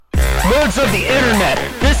Nerds of the internet,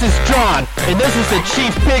 this is John, and this is the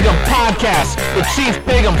Chief Bigham Podcast, the Chief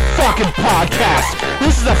Bigham fucking podcast.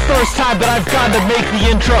 This is the first time that I've gotten to make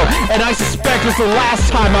the intro, and I suspect it's the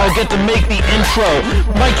last time I'll get to make the intro.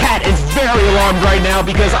 My cat is very alarmed right now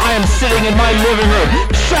because I am sitting in my living room,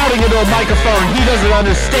 shouting into a microphone. He doesn't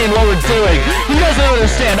understand what we're doing. He doesn't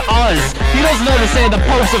understand us. He doesn't understand the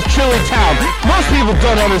Popes of Chillytown. Most people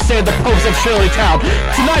don't understand the Popes of Chillytown.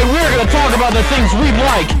 Tonight we're going to talk about the things we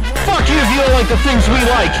like. Fuck you if you don't like the things we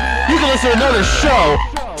like. You can listen to another show.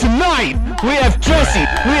 Tonight, we have Jesse,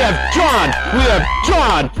 we have John, we have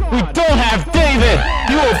John. We don't have David.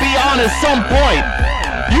 He will be on at some point.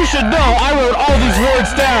 You should know I wrote all these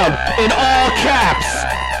words down in all caps.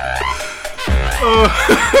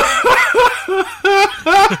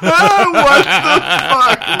 What the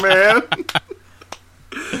fuck, man?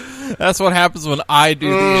 That's what happens when I do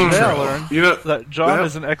the intro. You know that John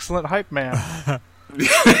is an excellent hype man.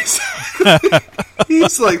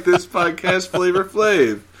 He's like this podcast Flavor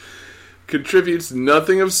Flav. Contributes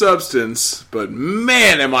nothing of substance, but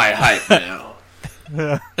man, am I hyped now.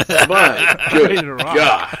 My good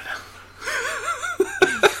God.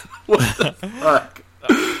 What the fuck?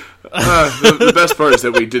 The best part is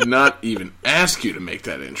that we did not even ask you to make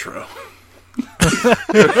that intro.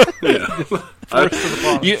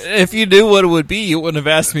 If you knew what it would be, you wouldn't have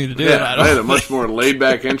asked me to do it. I had a much more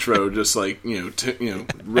laid-back intro, just like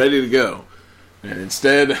ready to go, and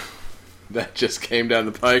instead, that just came down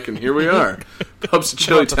the pike, and here we are, Popes of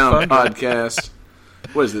Chillytown podcast.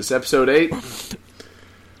 What is this, episode 8?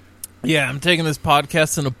 Yeah, I'm taking this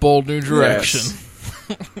podcast in a bold new direction.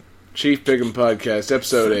 Yes. Chief Bigham Podcast,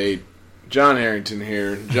 episode 8. John Harrington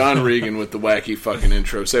here. John Regan with the wacky fucking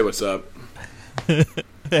intro. Say what's up. Hey.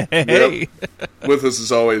 Yep. With us as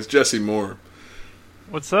always, Jesse Moore.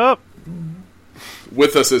 What's up?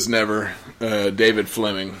 With us as never, David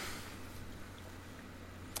Fleming.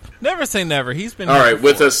 Never say never. He's been all right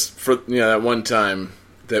before. with us for that one time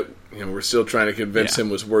that we're still trying to convince him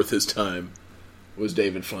was worth his time. Was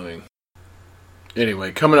David Fleming.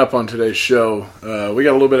 Anyway, coming up on today's show, we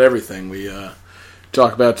got a little bit of everything. We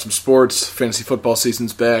talk about some sports. Fantasy football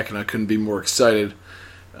season's back, and I couldn't be more excited.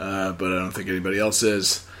 But I don't think anybody else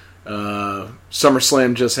is.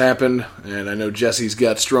 SummerSlam just happened, and I know Jesse's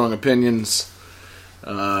got strong opinions.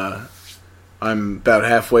 I'm about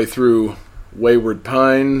halfway through Wayward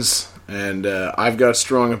Pines, and I've got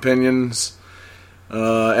strong opinions.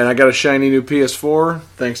 And I got a shiny new PS4,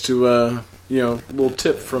 thanks to a little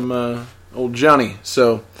tip from old Johnny.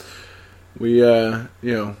 So we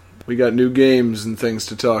got new games and things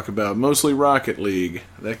to talk about. Mostly Rocket League.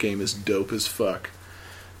 That game is dope as fuck.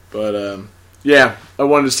 But I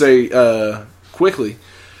wanted to say quickly,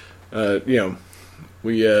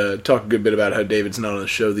 we talk a good bit about how David's not on the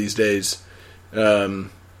show these days.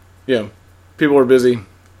 People are busy.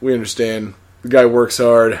 We understand. The guy works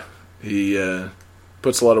hard. He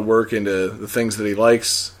puts a lot of work into the things that he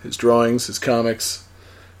likes, his drawings, his comics.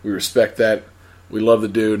 We respect that. We love the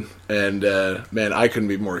dude. And, man, I couldn't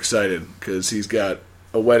be more excited because he's got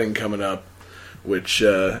a wedding coming up, which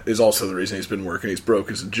is also the reason he's been working. He's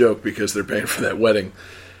broke as a joke because they're paying for that wedding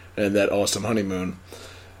and that awesome honeymoon.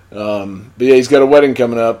 But yeah, he's got a wedding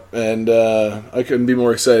coming up, and I couldn't be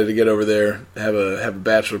more excited to get over there, have a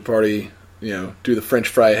bachelor party, do the French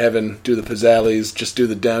fry heaven, do the pizzazzies, just do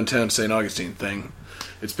the downtown St. Augustine thing.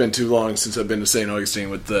 It's been too long since I've been to St. Augustine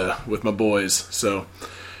with my boys, so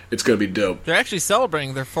it's going to be dope. They're actually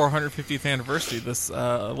celebrating their 450th anniversary this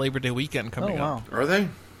Labor Day weekend coming up. Are they?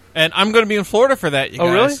 And I'm going to be in Florida for that, you guys.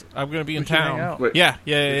 Oh, really? I'm going to be in town. Wait, yeah.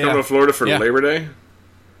 You're coming to Florida for Labor Day?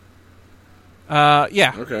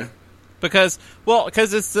 Yeah. Okay. Because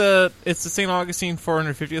it's the St. Augustine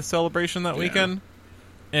 450th celebration that weekend,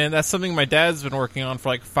 and that's something my dad's been working on for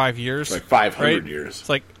like 5 years. Like 500 right? years. It's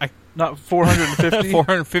like not 450.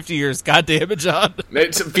 450 years. God damn it, John.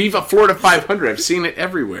 It's FIFA Florida 500. I've seen it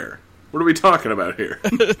everywhere. What are we talking about here?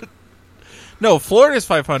 No, Florida is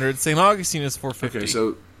 500. St. Augustine is 450. Okay,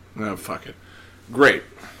 so fuck it. Great.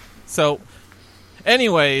 So,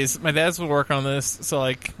 anyways, my dad's been working on this. So,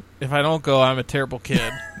 like, if I don't go, I'm a terrible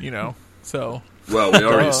kid. So. Well, we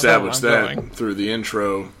already established that going. through the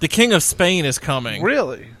intro. The King of Spain is coming.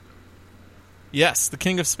 Really? Yes, the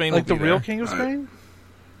King of Spain. Like will the be real there. King of Spain?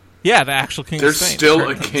 Yeah, the actual King There's of Spain. still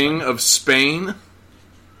a King of Spain?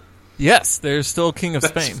 Yes, there's still a King of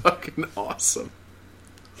That's Spain. fucking awesome.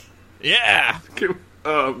 Yeah.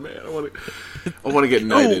 Oh, man. I want to get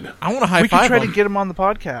knighted. I want to high We five could try him. to get him on the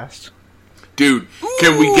podcast. Dude,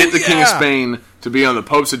 can we get the King of yeah. Spain to be on the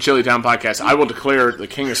Popes of Chillytown podcast? I will declare the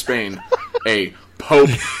King of Spain a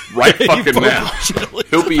Pope right fucking Pope now. of Chillytown.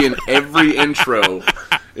 He'll be in every intro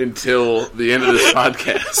until the end of this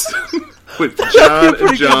podcast with John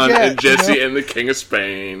and John guess, and Jesse and the King of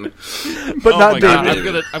Spain. But not God,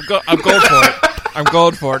 David. I'm going for it. I'm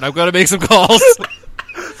going for it. I'm going to make some calls.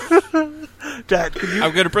 Dad, can you?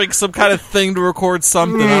 I'm going to bring some kind of thing to record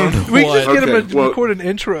something. I don't know We can what. just get him Okay, to well- record an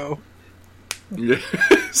intro. Yeah,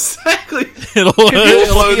 exactly. It'll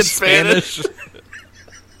upload be in Spanish? Spanish.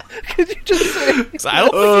 Can you just say? 'Cause I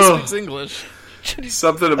don't think he speaks English.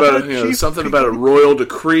 Something about Chief something about a royal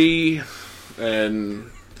decree, and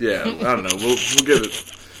yeah, I don't know. We'll get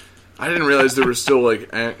it. I didn't realize there were still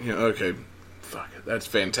okay, fuck it, that's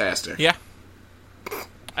fantastic. Yeah.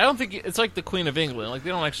 I don't think it's like the Queen of England. Like, they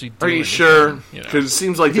don't actually do Are you anything, sure? you know. Because it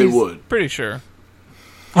seems like they He's- would. Pretty sure.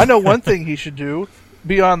 I know one thing he should do: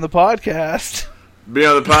 be on the podcast. Be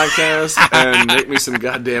on the podcast and make me some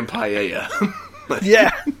goddamn paella.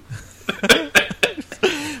 Yeah.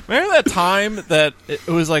 Remember that time that it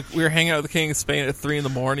was like we were hanging out with the King of Spain at 3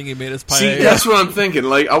 a.m. He made us paella? See, that's what I'm thinking.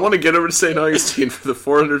 Like, I want to get over to St. Augustine for the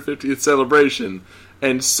 450th celebration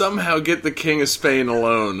and somehow get the King of Spain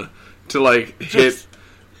alone to, like, hit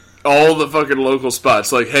all the fucking local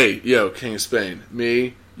spots. Like, hey, yo, King of Spain,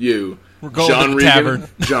 me, you, We're going John to the Regan, tavern.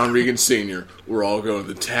 John Regan Sr. We're all going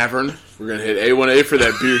to the tavern. We're going to hit A1A for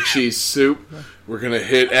that beer cheese soup. We're going to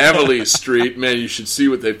hit Avalese Street. Man, you should see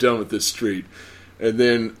what they've done with this street. And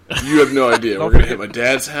then you have no idea. We're going to hit my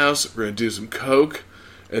dad's house. We're going to do some coke.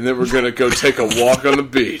 And then we're going to go take a walk on the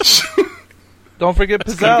beach. Don't forget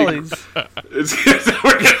Pizzali's. We're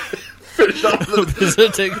going to finish off the Is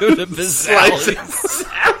it to go to slicing Bizzali?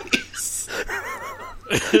 Sally's.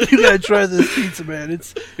 You gotta try this pizza, man.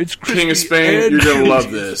 It's crispy. King of Spain, and you're going to love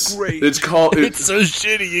juicy. this. It's great. It's called... It's so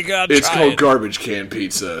shitty, you gotta It's try called it. garbage can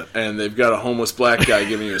pizza, and they've got a homeless black guy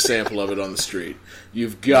giving you a sample of it on the street.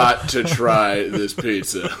 You've got to try this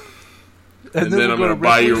pizza. And then we'll I'm go going to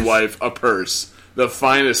buy your Ripley's. wife a purse. The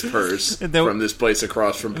finest purse And then- from this place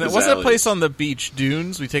across from And then what's that Pizzali's. place on the beach?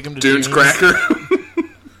 Dunes? We take him to Dunes Cracker?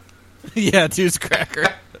 Yeah, Dunes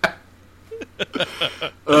Cracker.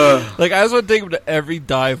 Like, I just want to take him to every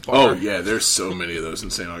dive bar. Oh, yeah, there's so many of those in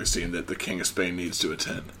St. Augustine that the King of Spain needs to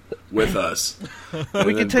attend with us.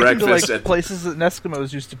 We can take him to like places that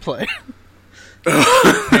Eskimos used to play.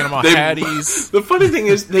 Panama They- Hatties. The funny thing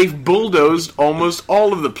is, they've bulldozed almost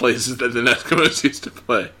all of the places that the Eskimos used to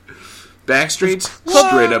play. Backstreet's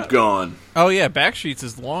straight up gone. Oh, yeah, Backstreets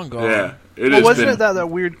is long gone. Yeah, it Well, has wasn't been. it that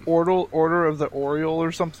weird order of the Oriole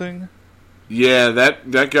or something? Yeah,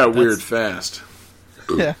 that got weird fast.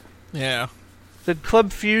 Yeah. Yeah. The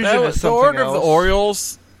Club Fusion That is was, the something Order else. of the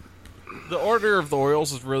Orioles... The Order of the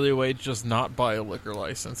Orioles is really a way to just not buy a liquor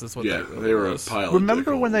license. That's what Yeah, that really they were a was. pile.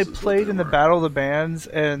 Remember of when they dickholes is what played in the were. Battle of the Bands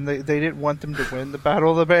and they didn't want them to win the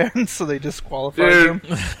Battle of the Bands, so they disqualified Dude,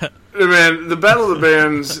 them? man, the Battle of the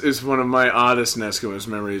Bands is one of my oddest Eskimos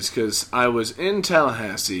memories because I was in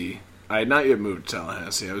Tallahassee. I had not yet moved to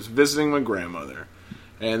Tallahassee. I was visiting my grandmother.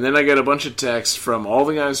 And then I got a bunch of texts from all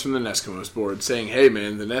the guys from the Eskimos board saying, hey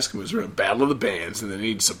man, the Eskimos are in a Battle of the Bands and they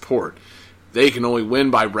need support. They can only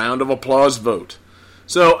win by round of applause vote.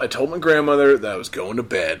 So I told my grandmother that I was going to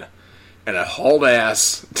bed, and I hauled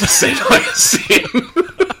ass to St. Augustine.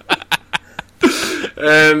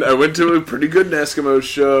 And I went to a pretty good Eskimo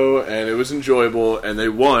show, and it was enjoyable, and they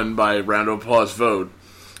won by round of applause vote.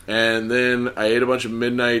 And then I ate a bunch of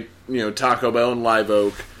midnight, Taco Bell and Live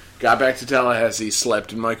Oak, got back to Tallahassee,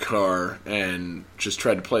 slept in my car, and just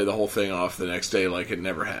tried to play the whole thing off the next day like it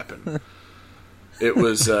never happened. It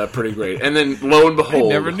was pretty great. And then, lo and behold,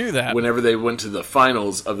 never knew that. Whenever they went to the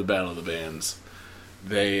finals of the Battle of the Bands,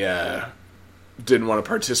 they didn't want to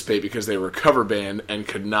participate because they were a cover band and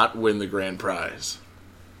could not win the grand prize.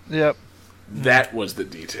 Yep. That was the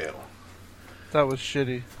detail. That was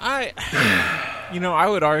shitty. I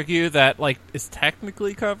would argue that, like, it's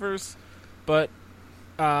technically covers, but,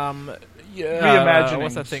 Reimaginings.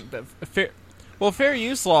 what's that thing? Fair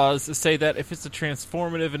use laws say that if it's a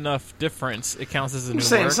transformative enough difference, it counts as a new I'm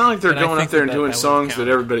saying, work. it's not like they're And I going up think there and that doing would songs count.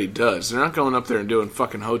 that everybody does. They're not going up there and doing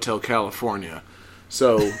fucking Hotel California.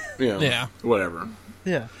 So, Yeah. whatever.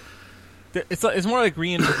 Yeah. It's more like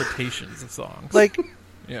reinterpretations of songs. Like,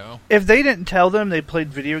 if they didn't tell them they played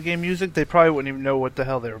video game music, they probably wouldn't even know what the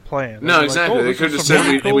hell they were playing. They'd No, be exactly. Like, They this could is have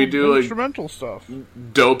some said we do, like, instrumental stuff.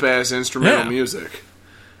 Dope-ass instrumental Yeah. music.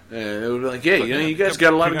 And it would be like, yeah, you guys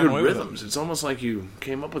got a lot of good rhythms. It's almost like you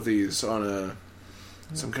came up with these on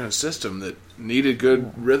some kind of system that needed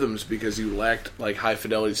good rhythms because you lacked, like,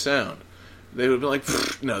 high-fidelity sound. They would be like,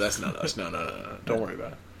 no, that's not us. No. Don't worry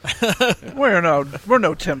about it. We're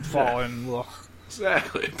no Tim Fallon. Ugh.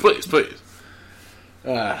 Exactly. Please.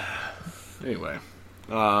 Anyway.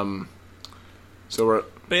 So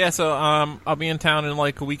But yeah, so I'll be in town in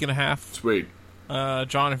like a week and a half. Sweet.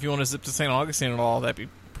 John, if you want to zip to St. Augustine at all, that'd be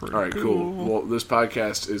pretty All right, cool. Well, this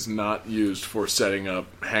podcast is not used for setting up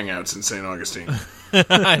hangouts in St. Augustine.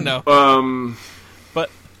 I know. But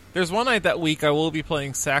there's one night that week I will be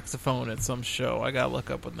playing saxophone at some show. I gotta look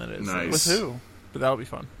up when that is. Nice. With who? But that'll be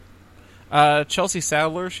fun. Chelsea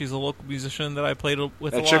Sadler, she's a local musician that I played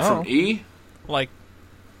with That a chick lot. from E? Like,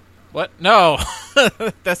 what? No.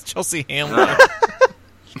 That's Chelsea Handler.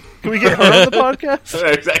 Can we get her on the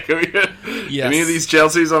podcast? Exactly. Yes. Any of these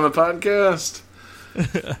Chelseas on the podcast?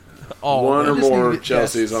 Oh, One or just more need-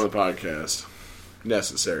 Chelseas yes. on the podcast.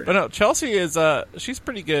 Necessary. But no, Chelsea is she's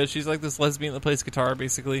pretty good. She's like this lesbian that plays guitar,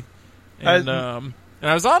 basically. And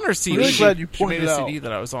I was on her CD. really glad you She made pointed a out. CD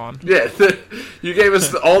that I was on. Yeah, you gave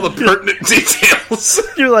us all the pertinent details.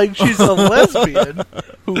 You're like, she's a lesbian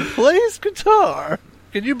who plays guitar.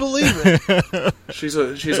 Can you believe it? She's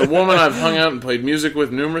a woman I've hung out and played music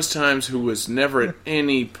with numerous times who was never at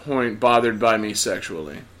any point bothered by me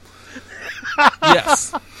sexually.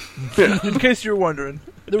 Yes. In case you're wondering,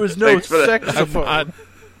 there was no Thanks for that. saxophone.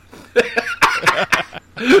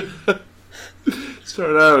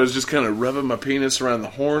 Started out, I was just kind of rubbing my penis around the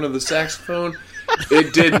horn of the saxophone.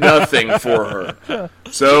 It did nothing for her.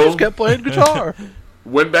 So, Just kept playing guitar.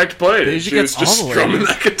 went back to playing it. Daisy She was gets all just the strumming ladies.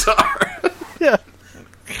 that guitar. Yeah,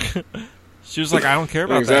 She was like, I don't care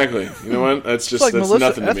about Exactly. You know what? That's it's just like that's Melissa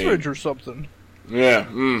nothing to me. Etheridge or something. Yeah,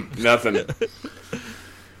 nothing. that.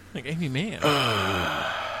 Like, Amy Mann.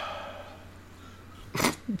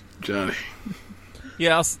 Johnny.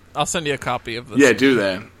 Yeah, I'll send you a copy of this. Yeah, do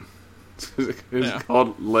that. Is Yeah. it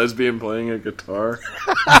called lesbian playing a guitar?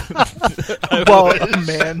 While a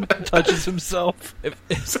man touches himself. If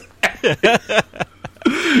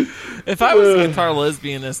I was a guitar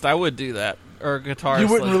lesbianist, I would do that. Or a guitar You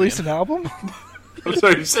wouldn't lesbian. release an album? I'm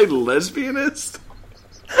sorry, you say lesbianist?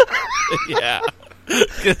 Yeah.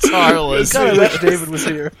 Guitar God, I lesbian. wish David was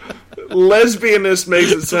here. Lesbianist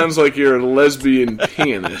makes it sound like you're a lesbian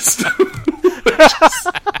pianist. Which is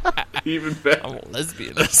even better. I'm a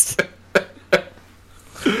lesbianist.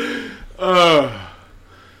 Oh,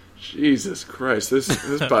 Jesus Christ. This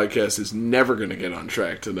podcast is never going to get on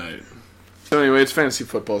track tonight. So anyway, it's fantasy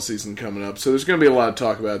football season coming up, so there's going to be a lot of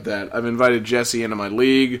talk about that. I've invited Jesse into my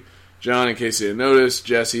league. John, in case you didn't notice,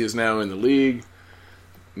 Jesse is now in the league.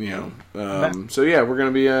 You know, so yeah, we're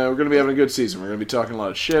gonna be having a good season. We're gonna be talking a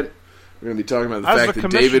lot of shit. We're gonna be talking about the As fact the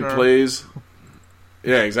that David commissioner- plays.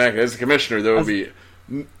 Yeah, exactly. As the commissioner, there will be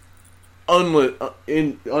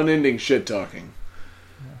unending shit talking.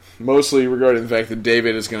 Mostly regarding the fact that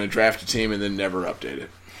David is going to draft a team and then never update it.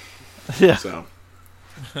 Yeah. So,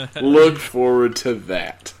 look forward to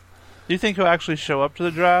that. Do you think he'll actually show up to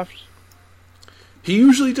the draft? He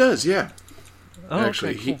usually does, yeah. Oh,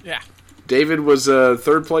 Actually, okay, cool. Yeah. David was a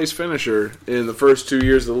third-place finisher in the first 2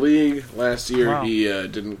 years of the league. Last year, Wow. he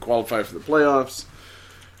didn't qualify for the playoffs.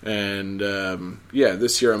 And,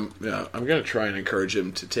 this year I'm going to try and encourage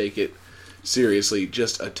him to take it seriously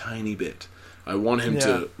just a tiny bit. I want him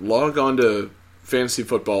to log on to fantasy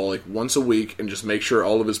football like once a week and just make sure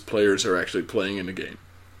all of his players are actually playing in the game.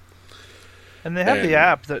 And they have And- the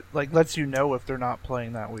app that like lets you know if they're not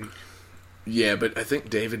playing that week. Yeah, but I think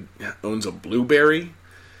David owns a Blueberry,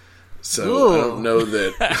 so Ooh. I don't know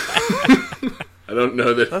that. I don't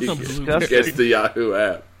know that That's he disgusting. gets the Yahoo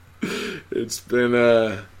app. It's been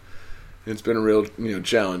a real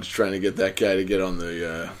challenge trying to get that guy to get on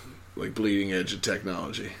the bleeding edge of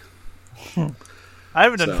technology. I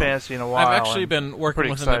haven't done So- fantasy in a while. I've actually and been working pretty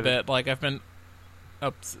with him a excited. bit. Like, I've been...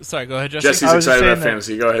 Oh, sorry, go ahead, Jesse. Jesse's I was just excited about saying that-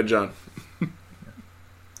 fantasy. Go ahead, John.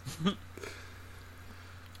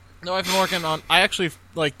 No, I've been working on... I actually,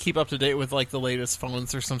 keep up to date with, the latest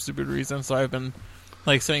phones for some stupid reason, so I've been,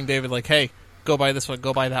 saying David, hey, go buy this one,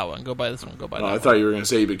 go buy that one, go buy this one, go buy that I one. thought you were going to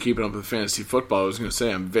say you've been keeping up with fantasy football. I was going to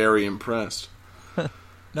say I'm very impressed.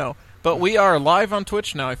 No, but we are live on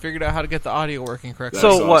Twitch now. I figured out how to get the audio working correctly.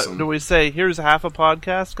 That's So what awesome. do we say? Here's half a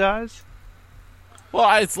podcast, guys.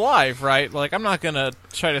 Well, it's live, right? I'm not going to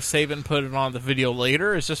try to save it and put it on the video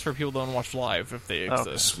later. It's just for people that don't watch live if they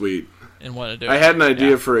exist Sweet. and want to do it. I had an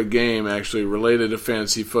idea Yeah. for a game, actually, related to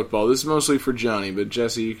fantasy football. This is mostly for Johnny, but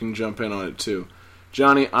Jesse, you can jump in on it, too.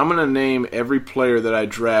 Johnny, I'm going to name every player that I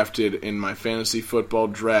drafted in my fantasy football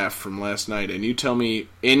draft from last night, and you tell me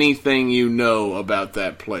anything you know about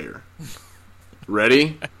that player.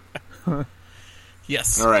 Ready?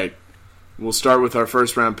 Yes. All right. We'll start with our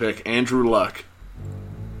first-round pick, Andrew Luck.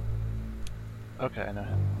 Okay, I know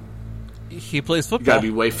him. He plays You got football. to be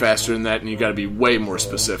way faster than that, and you got to be way more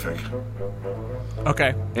specific.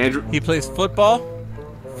 Okay. Andrew... He plays football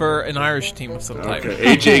for an Irish team of some type.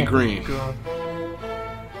 Okay, AJ Green.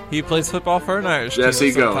 He plays football for an Irish team.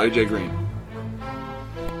 Jesse, go. Sometimes. AJ Green.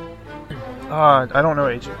 I don't know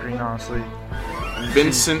AJ Green, honestly.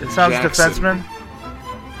 Vincent It sounds Jackson. defenseman.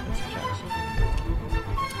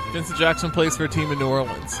 Vincent Jackson plays for a team in New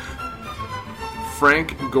Orleans.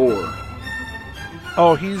 Frank Gore.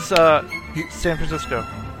 Oh, he's San Francisco.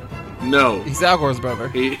 No. He's Al Gore's brother.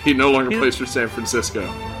 He no longer plays for San Francisco.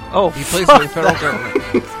 Oh, He plays for the federal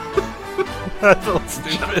government. That's a little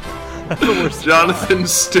stupid. That's the worst. Jonathan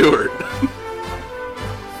Stewart.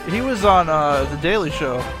 He was on The Daily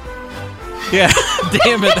Show. Yeah,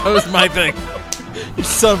 damn it, that was my thing. You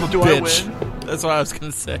son of a Do I bitch. win? That's what I was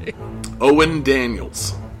gonna say. Owen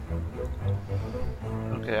Daniels.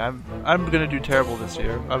 Okay, I'm gonna do terrible this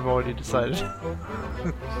year. I've already decided.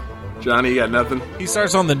 Johnny, you got nothing? He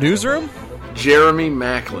starts on the newsroom? Jeremy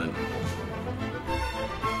Macklin.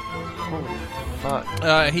 Fuck.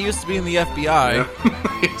 He used to be in the FBI.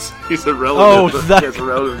 he's a relative. Oh, that- He's a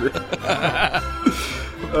relative.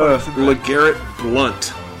 LeGarrette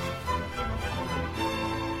Blunt.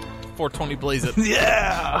 420 Blaze It.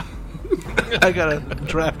 Yeah. I gotta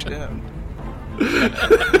draft him.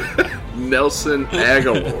 Nelson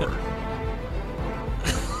Aguilar.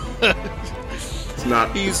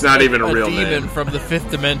 It's not even a real demon name. from the fifth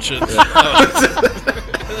dimension.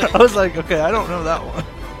 I was like, okay, I don't know that one.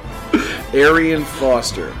 Arian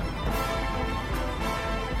Foster.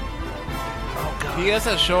 He has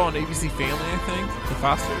that show on ABC Family, I think. The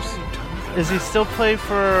Fosters. Does he still play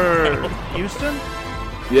for Houston?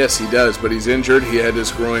 Yes, he does, but he's injured. He had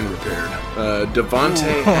his groin repaired.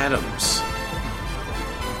 Devontae Adams.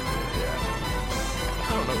 I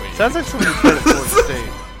don't know who he is. Sounds like somebody played at Florida State.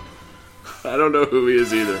 I don't know who he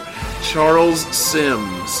is either. Charles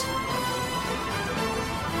Sims.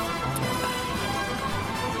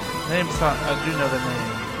 Name's not. I do know the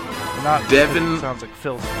name. Not Devin- it sounds like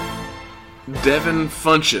Phil's. Devin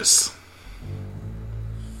Funchess.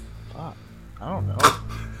 Fuck. I don't know.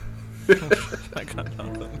 I got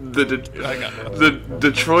nothing. The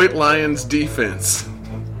Detroit Lions defense.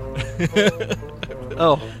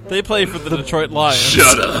 Oh, They play for the Detroit Lions.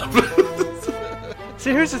 Shut up.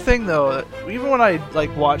 see, here's the thing though. Even when I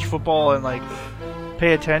like watch football and like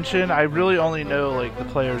pay attention, I really only know like the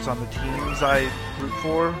players on the teams I root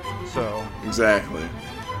for. So Exactly.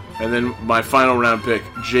 And then my final round pick,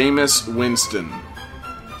 Jameis Winston.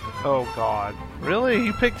 oh god, really?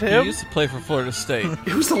 You picked He him? used to play for Florida State.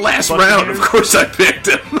 It was the last Buccaneers. round. Of course I picked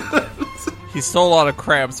him. He stole a lot of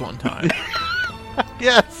crabs one time.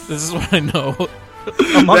 Yes, This is what I know.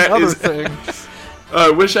 among That other is- things. I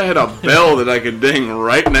wish I had a bell that I could ding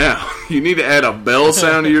right now. You need to add a bell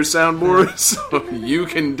sound to your soundboard so you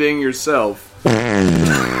can ding yourself.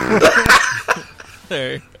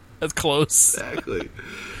 There. That's close. Exactly.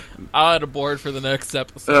 I'll add a board for the next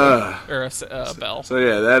episode. Or a bell. So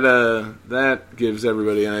yeah, that gives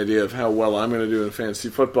everybody an idea of how well I'm going to do in fantasy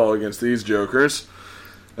football against these jokers.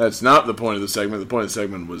 That's not the point of the segment. The point of the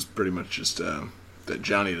segment was pretty much just that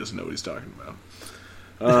Johnny doesn't know what he's talking about.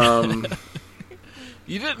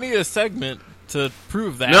 You didn't need a segment to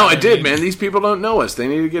prove that. No, I did, mean, man. These people don't know us. They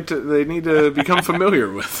need to become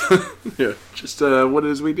familiar with yeah, just what it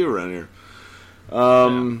is we do around here. So,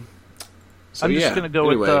 I'm just yeah, gonna go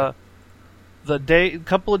anyway. with the day.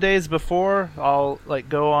 Couple of days before, I'll like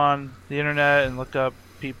go on the internet and look up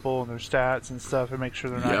people and their stats and stuff and make sure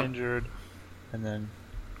they're not Yep. injured. And then,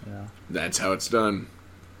 you know, That's how it's done.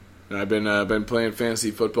 And I've been playing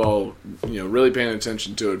fantasy football, really paying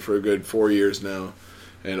attention to it for a good 4 years now.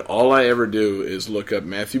 And all I ever do is look up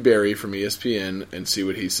Matthew Berry from ESPN and see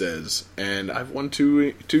what he says. And I've won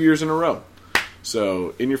two years in a row.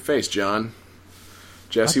 So in your face, John.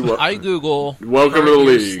 Jesse, I Google Welcome to the current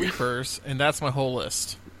year league. sleepers, and that's my whole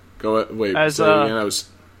list. wait. As, say it again.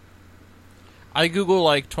 I Google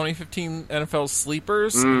like 2015 NFL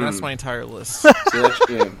sleepers, and that's my entire list.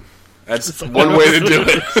 That's one way to do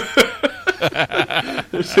it.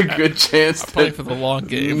 There's a good chance Playing that for the long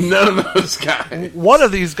game. none of those guys. one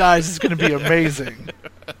of these guys is going to be amazing.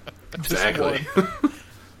 Exactly.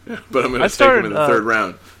 But I'm going I to take him in started, the third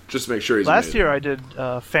round just to make sure he's Last made year it. I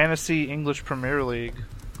did Fantasy English Premier League,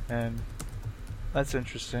 and that's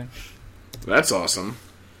interesting. That's awesome.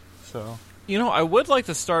 So I would like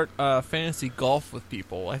to start fantasy golf with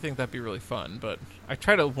people. I think that'd be really fun, but I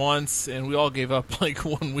tried it once, and we all gave up like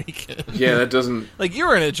 1 weekend. Yeah, that doesn't. Like, you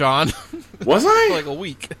were in it, John, Was for I? like a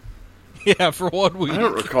week. Yeah, for 1 week. I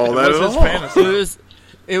don't recall that was at his all. fantasy.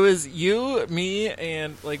 It was you, me,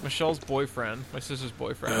 and like Michelle's boyfriend, my sister's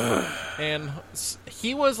boyfriend, and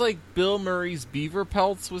he was like Bill Murray's Beaver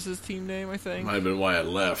Pelts was his team name, I think. Might have been why I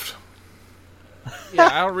left. Yeah,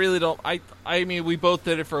 I really don't. I mean, we both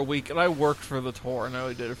did it for a week, and I worked for the tour, and I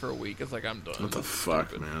only did it for a week. It's like I'm done. What the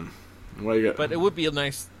fuck, man? Why you got? But it would be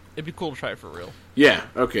it'd be cool to try it for real. Yeah.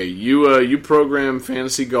 Okay. You program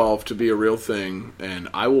fantasy golf to be a real thing, and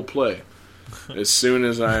I will play as soon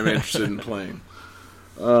as I am interested in playing.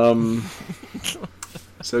 So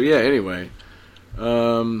yeah. Anyway,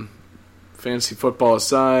 fantasy football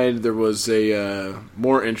aside, there was a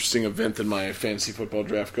more interesting event than my fantasy football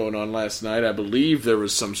draft going on last night. I believe there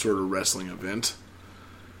was some sort of wrestling event.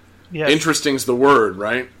 Yes. Interesting's the word,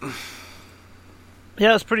 right?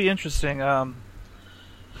 Yeah, it's pretty interesting.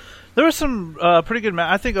 There was some pretty good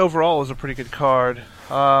I think overall it was a pretty good card.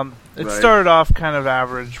 It started off kind of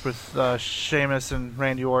average with Sheamus and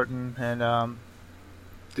Randy Orton, and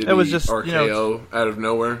Did it was he just RKO out of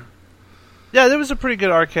nowhere? Yeah, there was a pretty good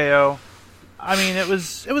RKO. I mean, it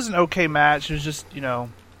was an okay match. It was just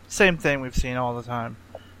same thing we've seen all the time.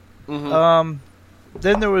 Mm-hmm.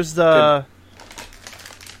 Then there was the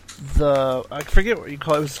I forget what you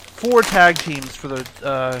call it. It was 4 tag teams for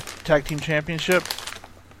the tag team championship.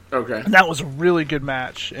 Okay. And that was a really good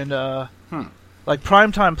match. And like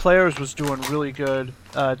Primetime Players was doing really good.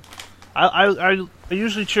 I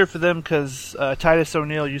usually cheer for them because Titus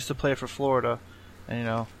O'Neil used to play for Florida,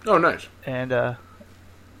 and Oh, nice. And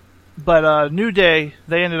but New Day,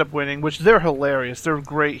 they ended up winning, which they're hilarious. They're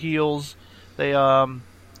great heels. They're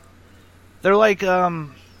like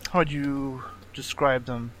how would you describe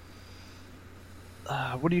them?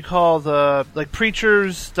 What do you call the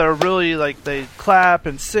preachers that are really they clap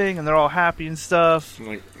and sing and they're all happy and stuff?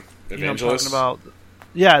 Like evangelists? You know what I'm talking about?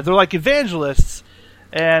 Yeah, they're like evangelists,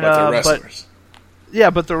 and but they're wrestlers.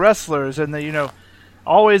 But they're wrestlers, and they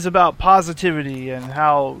always about positivity and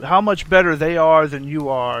how much better they are than you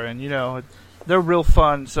are, and they're real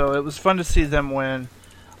fun. So it was fun to see them win.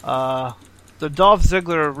 The Dolph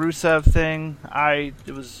Ziggler Rusev thing,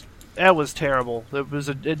 that was terrible.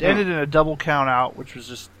 It ended in a double count out, which was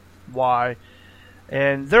just why.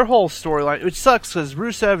 And their whole storyline, which sucks because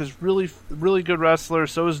Rusev is really, really good wrestler.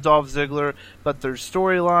 So is Dolph Ziggler, but their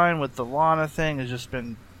storyline with the Lana thing has just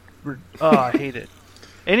been, I hate it.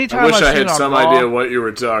 Anytime I wish I seen had on some Raw, idea what you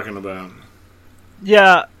were talking about.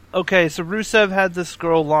 Yeah, okay. So Rusev had this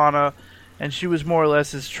girl Lana, and she was more or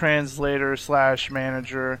less his translator /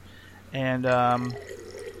 manager, and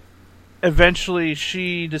eventually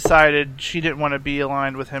she decided she didn't want to be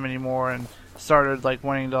aligned with him anymore and started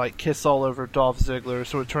wanting to kiss all over Dolph Ziggler,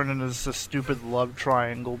 so it turned into this stupid love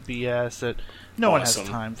triangle BS that no one has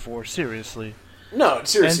time for, seriously. No,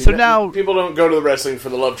 seriously. And so now people don't go to the wrestling for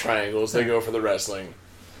the love triangles, they go for the wrestling.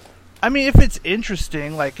 I mean, if it's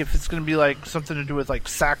interesting, if it's going to be something to do with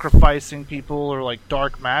sacrificing people or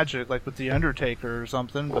dark magic, with the Undertaker or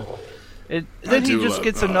something, but then he just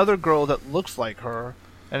gets another girl that looks like her,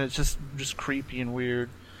 and it's just creepy and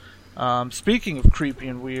weird. Speaking of creepy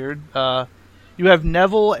and weird, you have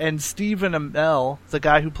Neville and Stephen Amell, the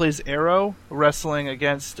guy who plays Arrow, wrestling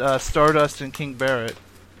against Stardust and King Barrett.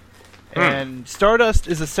 And Stardust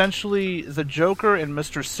is essentially the Joker and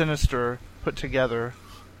Mr. Sinister put together.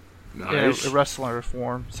 Nice. In a wrestler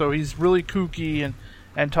form. So he's really kooky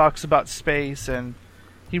and talks about space, and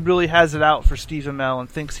he really has it out for Steve Amell and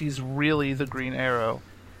thinks he's really the Green Arrow.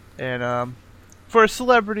 And for a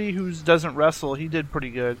celebrity who doesn't wrestle, he did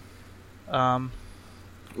pretty good.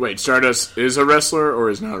 Wait, Stardust is a wrestler or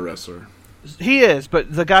is not a wrestler? He is,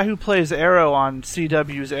 but the guy who plays Arrow on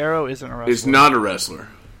CW's Arrow isn't a wrestler. Is not a wrestler.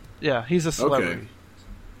 Yeah, he's a celebrity. Okay.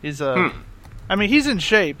 He's I mean, he's in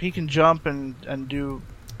shape. He can jump and do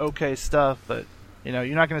okay stuff, but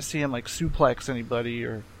you're not going to see him suplex anybody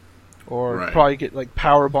or right. Probably get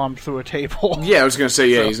power bombed through a table. Yeah, I was going to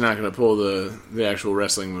say he's not going to pull the actual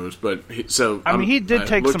wrestling moves, but he did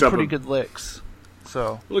take some pretty good licks.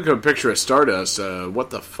 So look at a picture of Stardust. What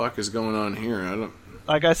the fuck is going on here? I don't.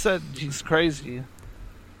 Like I said, he's crazy.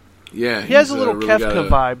 Yeah, he has a little really Kefka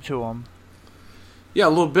vibe to him. Yeah, a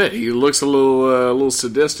little bit. He looks a little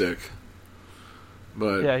sadistic,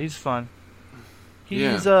 but yeah, he's fun.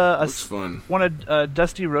 He's looks fun. One of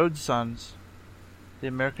Dusty Rhodes' sons, the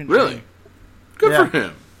American Really? Dream. Good for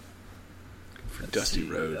him. Good for Dusty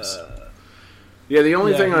Rhodes. Yeah, the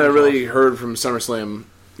only thing I really heard from SummerSlam,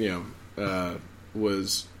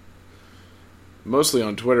 was mostly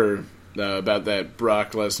on Twitter about that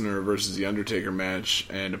Brock Lesnar versus The Undertaker match,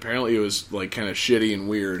 and apparently it was kind of shitty and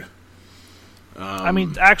weird. I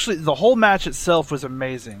mean, actually, the whole match itself was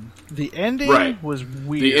amazing. The ending was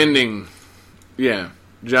weird. The ending, yeah.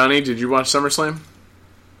 Johnny, did you watch SummerSlam?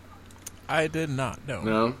 I did not, no.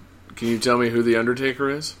 No? Can you tell me who The Undertaker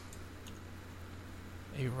is?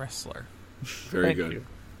 A wrestler. Very good. You.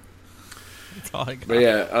 That's all I got. But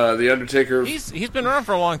yeah, the Undertaker. He's been around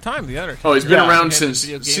for a long time. The Undertaker. Oh, he's been around He had since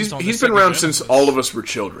video games on he's the been around Sega since Genesis. all of us were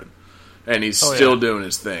children, and he's Oh, yeah. still doing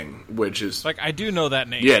his thing, which is Like, I do know that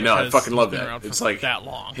name. yeah, no, I because fucking love he's been that. around It's for like that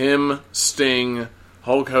long. him, Sting,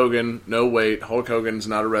 Hulk Hogan. No, wait, Hulk Hogan's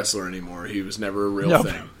not a wrestler anymore. He was never a real Nope.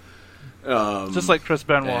 thing. Just like Chris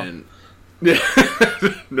Benoit. And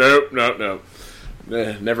nope.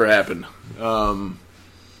 Never happened.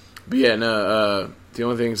 But yeah, no. The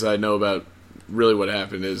only things I know about really what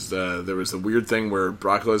happened is there was a weird thing where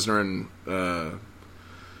Brock Lesnar and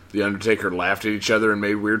the Undertaker laughed at each other and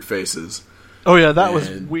made weird faces. Oh yeah, that was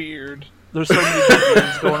And- weird. There's so many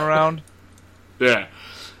videos going around. Yeah,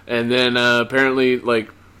 and then apparently, like,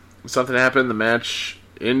 something happened. The match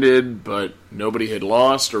ended, but nobody had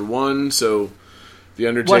lost or won. So the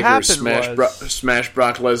Undertaker happened smashed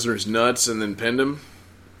Brock Lesnar's nuts and then pinned him.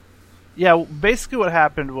 Yeah, basically what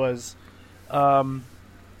happened was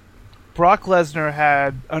Brock Lesnar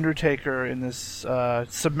had Undertaker in this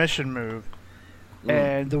submission move.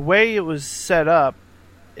 And the way it was set up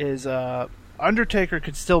is Undertaker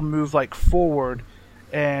could still move like forward,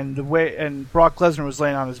 and Brock Lesnar was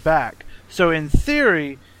laying on his back. So in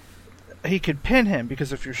theory, he could pin him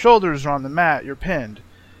because if your shoulders are on the mat, you're pinned.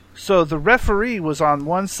 So the referee was on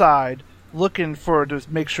one side looking to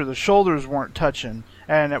make sure the shoulders weren't touching,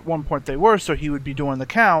 and at one point they were, so he would be doing the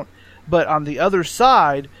count. But on the other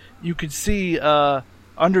side, you could see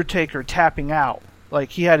Undertaker tapping out.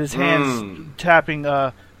 Like, he had his hands tapping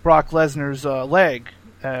Brock Lesnar's leg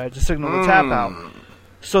to signal the tap out.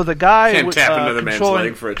 So the guy Can't tap another man's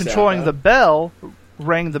leg for a tap controlling out. the bell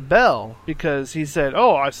rang the bell because he said,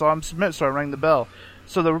 "Oh, I saw him submit," so I rang the bell.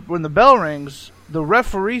 So when the bell rings, the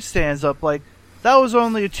referee stands up like, "That was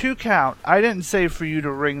only a 2 count. I didn't say for you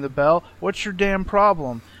to ring the bell. What's your damn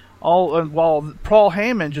problem?" While Paul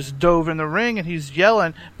Heyman just dove in the ring and he's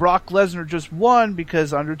yelling, Brock Lesnar just won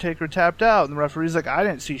because Undertaker tapped out. And the referee's like, "I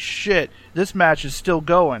didn't see shit. This match is still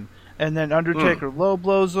going." And then Undertaker low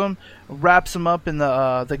blows him, wraps him up in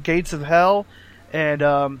the gates of hell,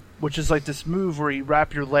 and which is like this move where you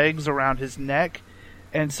wrap your legs around his neck.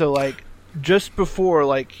 And so, like, just before,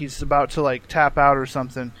 like, he's about to, like, tap out or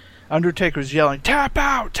something, Undertaker's yelling, "Tap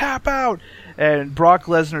out! Tap out!" And Brock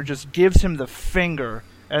Lesnar just gives him the finger,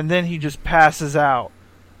 and then he just passes out.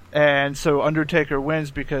 And so Undertaker wins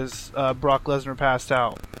because Brock Lesnar passed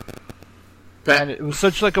out. And it was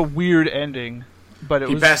such, like, a weird ending. But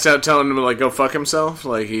He passed out telling him to, like, go fuck himself?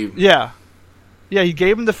 Like, he... Yeah. Yeah, he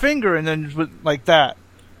gave him the finger and then like that.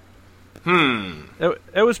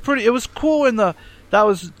 It was pretty... It was cool in the... That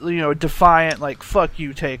was, you know, defiant, like, fuck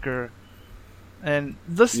you, Taker. And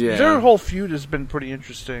their whole feud has been pretty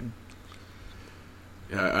interesting.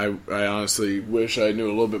 Yeah, I honestly wish I knew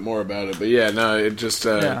a little bit more about it. But yeah, no, it just...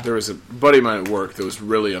 There was a buddy of mine at work that was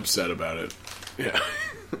really upset about it. Yeah.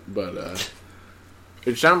 But,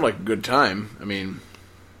 it sounded like a good time. I mean,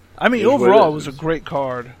 overall, it was a great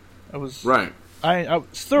card. It was... Right. I was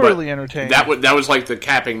thoroughly entertained. That was like the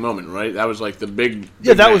capping moment, right? That was like the big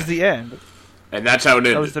that match. was the end. And that's how it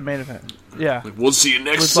ended. That was the main event. Yeah. Like, we'll see you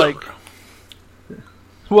next was summer.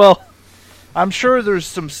 Well, I'm sure there's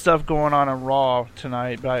some stuff going on Raw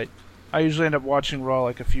tonight, but I usually end up watching Raw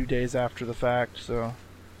like a few days after the fact, so...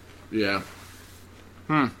 Yeah.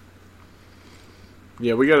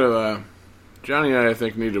 Yeah, we gotta... Johnny and I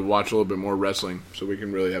think, need to watch a little bit more wrestling so we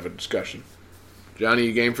can really have a discussion. Johnny,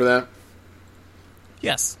 you game for that?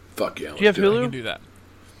 Yes. Fuck yeah. Do you have I Hulu? can do that.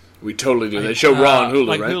 We totally do. They show Raw on Hulu,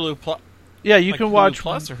 like right? Hulu Plus. Yeah, you Like can Hulu watch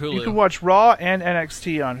Plus or Hulu? You can watch Raw and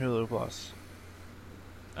NXT on Hulu Plus.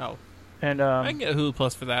 Oh, And I can get Hulu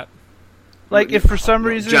Plus for that. like if for some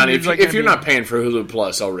reason Johnny, you're, if, like, if gonna you're be- not paying for Hulu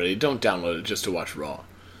Plus already, don't download it just to watch Raw.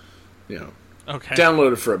 You know, Okay.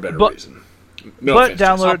 download it for a better But- reason. No but offense,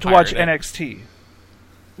 download I'll it to watch pirate NXT.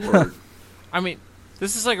 Word. I mean,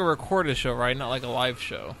 this is like a recorded show, right? Not like a live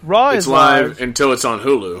show. Raw It's is live until it's on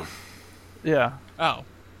Hulu. Yeah. Oh,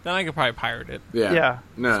 then I could probably pirate it. Yeah. Yeah.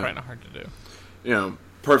 It's No. probably not hard to do. You know,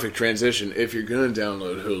 perfect transition. If you're going to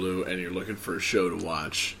download Hulu and you're looking for a show to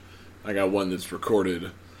watch, I got one that's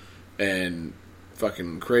recorded and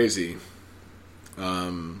fucking crazy.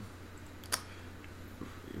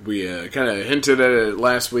 We kind of hinted at it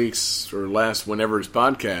last week's or whenever's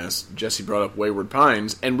podcast. Jesse brought up Wayward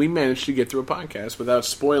Pines, and we managed to get through a podcast without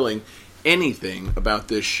spoiling anything about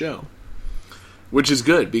this show. Which is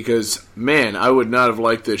good because, man, I would not have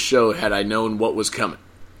liked this show had I known what was coming.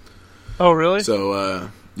 Oh, really? So,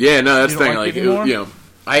 yeah, no, that's You the don't thing. like Like, it anymore? you know,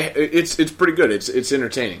 it's pretty good. It's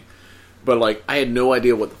entertaining, but like, I had no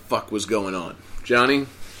idea what the fuck was going on. Johnny,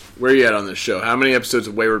 where are you at on this show? How many episodes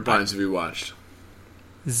of Wayward Pines have you watched?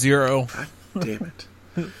 0. Damn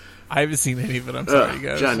it! I haven't seen any of it. I'm sorry,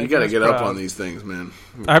 guys. John, you got to get up on these things, man.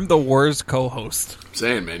 I'm the worst co-host. I'm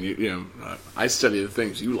saying, man, you know, I study the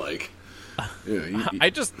things you like. You know, I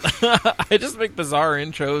just make bizarre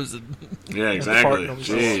intros. And yeah, exactly.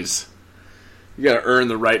 Jeez. You got to earn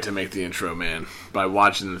the right to make the intro, man, by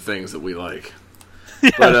watching the things that we like.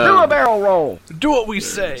 Yeah, but, do a barrel roll. Do what we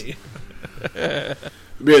say.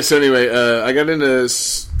 Yeah, so anyway, I got into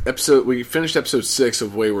we finished episode 6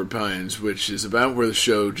 of Wayward Pines, which is about where the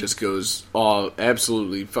show just goes all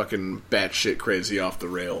absolutely fucking batshit crazy off the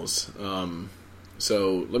rails.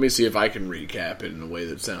 So let me see if I can recap it in a way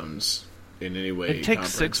that sounds in any way It takes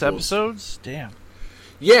 6 episodes? Damn.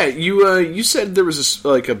 Yeah, you said there was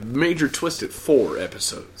a major twist at 4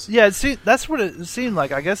 episodes. Yeah, that's what it seemed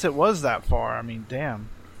like. I guess it was that far. I mean, damn.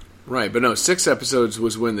 Right, but no, 6 episodes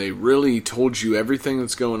was when they really told you everything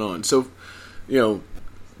that's going on. So, you know,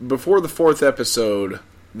 before the 4th episode,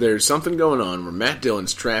 there's something going on where Matt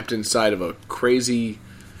Dillon's trapped inside of a crazy,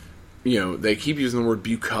 you know, they keep using the word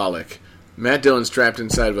bucolic. Matt Dillon's trapped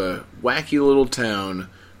inside of a wacky little town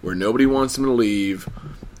where nobody wants him to leave,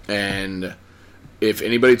 and if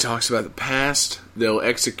anybody talks about the past, they'll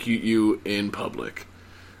execute you in public.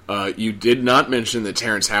 You did not mention that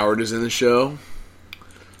Terrence Howard is in the show.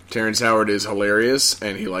 Terrence Howard is hilarious,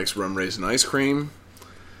 and he likes rum raisin ice cream.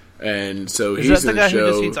 And so is he's that in the the guy show.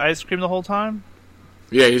 who just eats ice cream the whole time?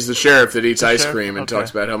 Yeah, he's the sheriff that eats ice sheriff? cream and Okay.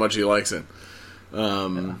 talks about how much he likes it.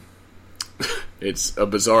 It's a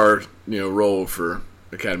bizarre, you know, role for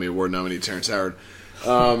Academy Award nominee Terrence Howard.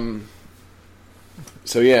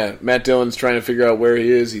 So yeah, Matt Dillon's trying to figure out where he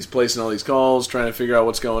is. He's placing all these calls, trying to figure out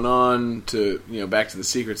what's going on to, you know, back to the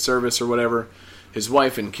Secret Service or whatever. His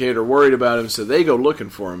wife and kid are worried about him, so they go looking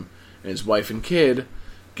for him. And his wife and kid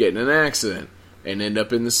get in an accident and end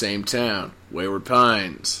up in the same town, Wayward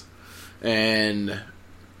Pines. And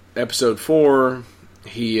episode 4,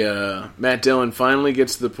 Matt Dillon finally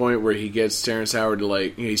gets to the point where he gets Terrence Howard to,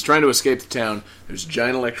 like, you know, he's trying to escape the town. There's a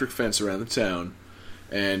giant electric fence around the town.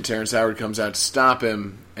 And Terrence Howard comes out to stop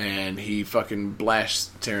him, and he fucking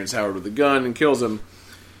blasts Terrence Howard with a gun and kills him,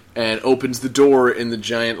 and opens the door in the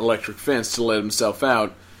giant electric fence to let himself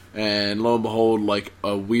out. And lo and behold, like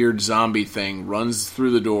a weird zombie thing runs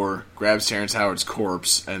through the door, grabs Terrence Howard's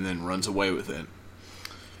corpse, and then runs away with it.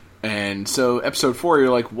 And so episode 4, you're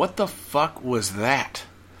like, what the fuck was that?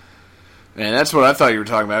 And that's what I thought you were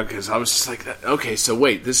talking about, because I was just like, okay, so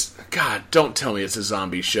wait, God, don't tell me it's a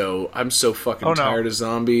zombie show. I'm so fucking tired of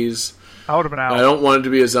zombies. I would have been out. I don't want it to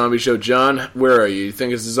be a zombie show. John, where are you? You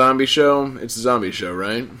think it's a zombie show? It's a zombie show,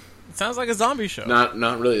 right? It sounds like a zombie show.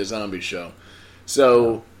 Not really a zombie show.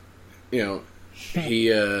 So, you know,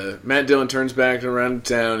 Matt Dillon turns back around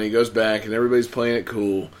town, he goes back, and everybody's playing it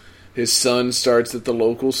cool. His son starts at the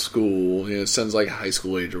local school. You know, his son's like high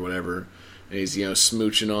school age or whatever. And he's, you know,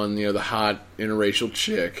 smooching on, you know, the hot interracial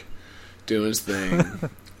chick, doing his thing.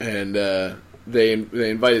 And they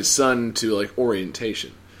invite his son to, like,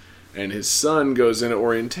 orientation. And his son goes into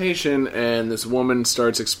orientation, and this woman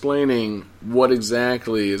starts explaining what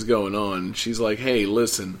exactly is going on. She's like, hey,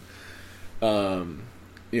 listen, you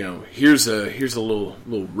know, here's a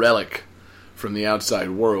little relic from the outside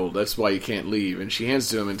world. That's why you can't leave. And she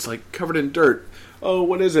hands it to him, and it's, like, covered in dirt. Oh,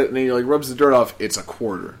 what is it? And he, like, rubs the dirt off. It's a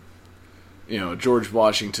quarter. You know, George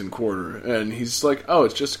Washington quarter. And he's like, oh,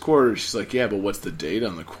 it's just a quarter. She's like, yeah, but what's the date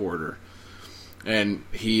on the quarter? And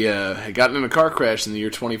he had gotten in a car crash in the year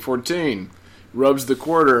 2014. Rubs the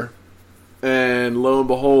quarter, and lo and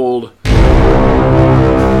behold,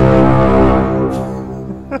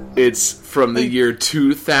 it's from the year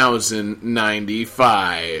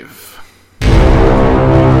 2095.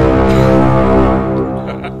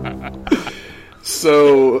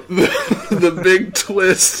 So, the big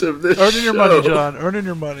twist of this Earning your money, John. Earning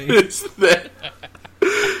your money. is that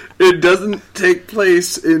it doesn't take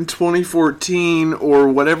place in 2014 or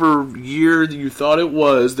whatever year you thought it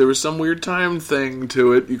was. There was some weird time thing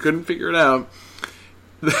to it. You couldn't figure it out.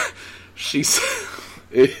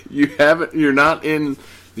 You're not in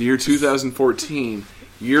the year 2014.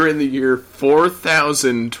 You're in the year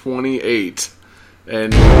 4028.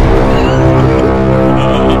 And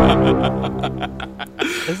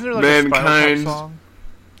Isn't there like mankind, a Spinal Tap song?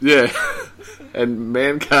 yeah, and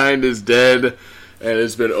mankind is dead, and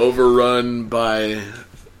it's been overrun by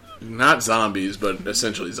not zombies, but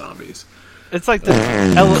essentially zombies. It's like the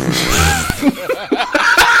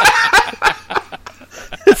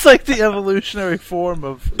it's like the evolutionary form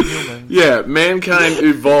of humans. Yeah, mankind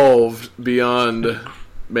evolved beyond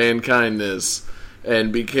mankindness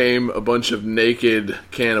and became a bunch of naked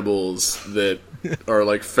cannibals that are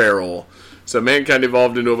like feral. So mankind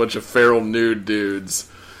evolved into a bunch of feral nude dudes.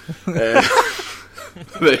 And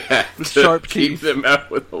They have to Sharp keep teeth. them out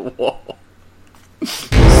with a wall.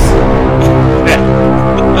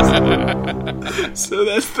 So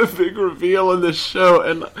that's the big reveal in this show,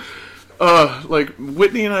 and like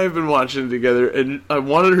Whitney and I have been watching it together, and I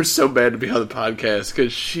wanted her so bad to be on the podcast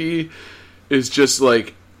because she is just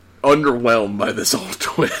like underwhelmed by this whole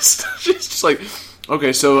twist. She's just like,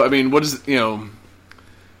 okay, so I mean, what does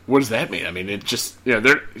that mean? I mean, it just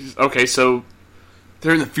they're okay. So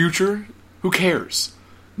they're in the future. Who cares?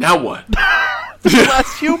 Now what?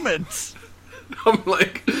 Less humans. I'm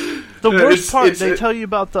like, The worst part, they it- tell you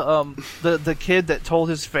about the kid that told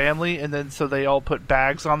his family, and then so they all put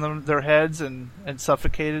bags on their heads and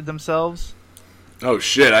suffocated themselves. Oh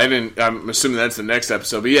shit! I'm assuming that's the next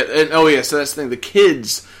episode. But yeah, so that's the thing. The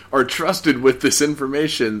kids are trusted with this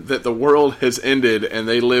information that the world has ended, and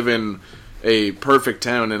they live in a perfect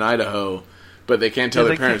town in Idaho, but they can't tell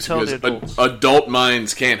Yeah, their they can't parents tell because the adults. adult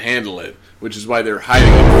minds can't handle it, which is why they're hiding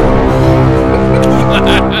it.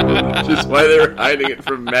 Which is why they're hiding it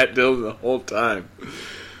from Matt Dillon the whole time.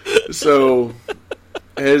 So,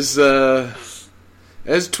 as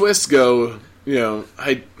twists go, you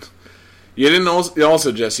didn't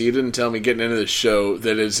also, Jesse, you didn't tell me getting into the show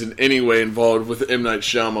that is in any way involved with M. Night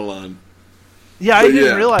Shyamalan. Yeah, I But didn't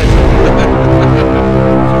yeah. realize that.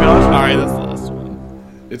 To be honest, Alright, that's the last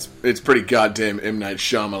one. It's pretty goddamn M. Night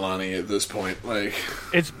Shyamalan-y at this point. Like,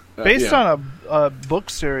 it's based yeah. on a book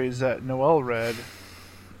series that Noel read.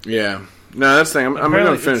 yeah. No, that's the thing. I'm going to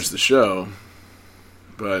Apparently finish it's- the show,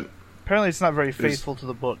 but Apparently, it's not very faithful to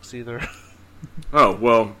the books either. oh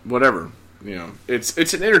well, whatever. It's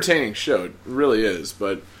an entertaining show. It really is.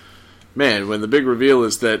 But man, when the big reveal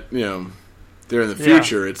is that they're in the Yeah.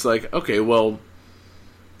 future, it's like, okay, well,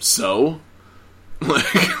 so like,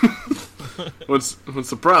 what's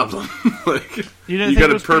the problem? Like, You didn't you think got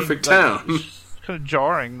it a was pretty, perfect like, town. Kind of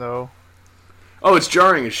jarring, though. Oh, it's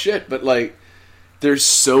jarring as shit, but like, there's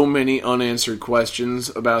so many unanswered questions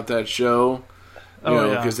about that show.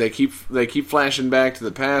 Yeah. Because they keep flashing back to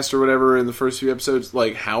the past or whatever in the first few episodes.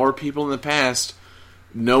 Like, how are people in the past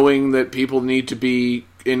knowing that people need to be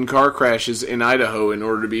in car crashes in Idaho in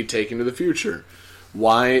order to be taken to the future?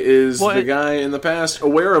 Why is the guy in the past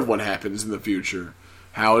aware of what happens in the future?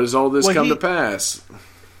 How does all this come to pass?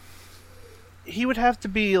 He would have to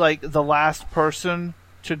be like the last person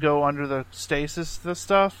to go under the stasis, the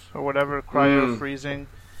stuff or whatever, cryo freezing.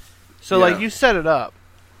 So Yeah. like you set it up,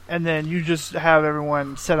 and then you just have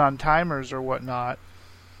everyone set on timers or whatnot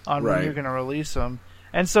on when Right. you're going to release them.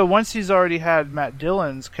 And so once he's already had Matt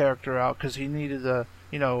Dillon's character out because he needed a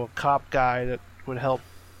cop guy that would help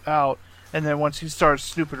out. And then once he starts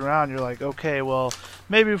snooping around, you're like, okay, well,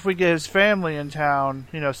 maybe if we get his family in town,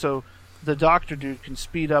 so the doctor dude can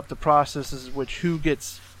speed up the processes which who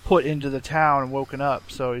gets put into the town and woken up.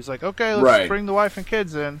 So he's like, okay, let's Right. bring the wife and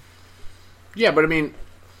kids in. Yeah, but I mean,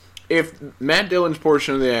 if Matt Dillon's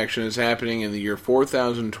portion of the action is happening in the year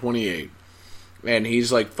 4028, and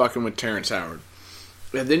he's like fucking with Terrence Howard,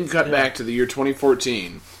 and then cut back to the year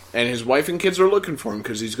 2014, and his wife and kids are looking for him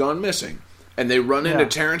because he's gone missing, and they run into Yeah.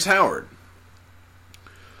 Terrence Howard.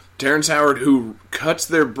 Terrence Howard, who cuts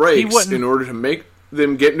their brakes wouldn't- in order to make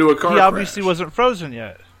them get into a car He obviously crash. wasn't frozen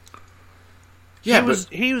yet. Yeah,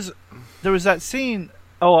 He was. There was that scene.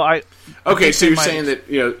 Oh, I. okay, so they you're might- saying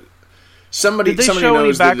that somebody Did they somebody show any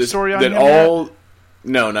knows that, backstory on that him all.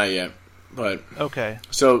 No, not yet. But Okay.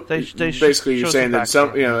 so They basically, you're show saying some that some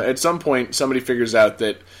backstory. at some point somebody figures out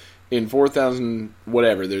that in 4000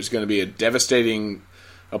 whatever there's going to be a devastating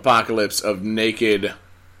apocalypse of naked,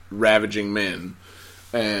 ravaging men,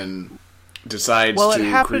 and decides Well, it to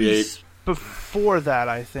happens create. before that.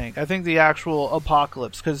 I think the actual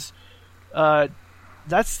apocalypse because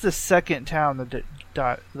that's the second town that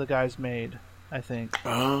the guys made. I think.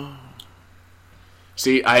 Oh.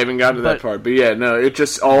 See, I haven't gotten to that But- part, but yeah, no, it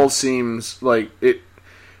just all seems like it.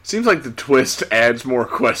 Seems like the twist adds more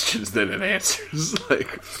questions than it answers.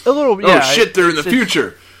 Like, A little. oh Yeah, shit, they're in the it's-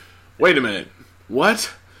 future. Wait a minute, what?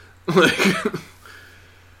 Like,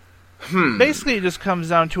 Basically, it just comes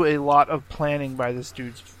down to a lot of planning by this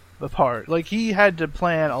dude's part. Like he had to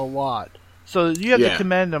plan a lot, so you have Yeah. to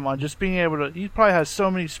commend him on just being able to. He probably has so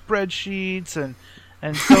many spreadsheets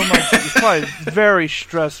and so much. It's probably very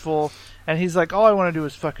stressful. And he's like, all I want to do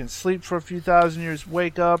is fucking sleep for a few thousand years,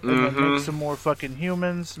 wake up, and then make some more fucking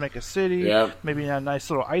humans, make a city, Yep. maybe a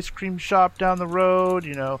nice little ice cream shop down the road,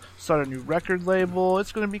 start a new record label.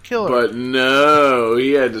 It's going to be killer. but no,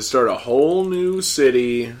 he had to start a whole new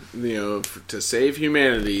city, to save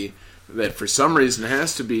humanity. That for some reason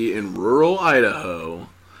has to be in rural Idaho.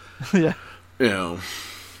 yeah.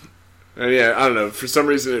 Yeah, I don't know. For some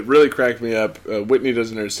reason, it really cracked me up. Whitney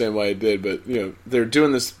doesn't understand why it did, but they're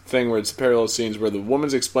doing this thing where it's parallel scenes where the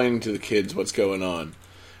woman's explaining to the kids what's going on,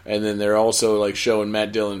 and then they're also like showing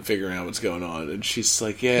Matt Dillon figuring out what's going on, and she's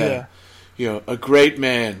like, "Yeah, a great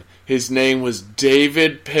man. His name was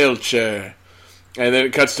David Pilcher." And then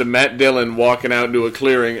it cuts to Matt Dillon walking out into a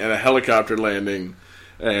clearing and a helicopter landing,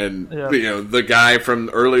 and the guy from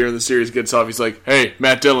earlier in the series gets off. He's like, "Hey,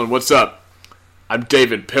 Matt Dillon, what's up? I'm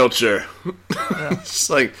David Pilcher." It's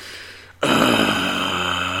like,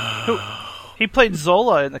 he played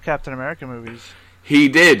Zola in the Captain America movies. He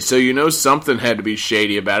did, so something had to be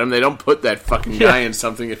shady about him. They don't put that fucking guy in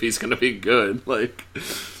something if he's going to be good. Like,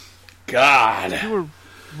 God. You were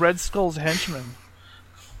Red Skull's henchman.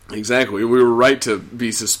 Exactly. We were right to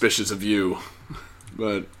be suspicious of you.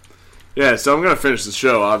 But, yeah, so I'm going to finish the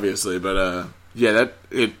show, obviously. But,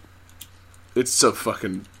 it's so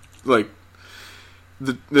fucking, like,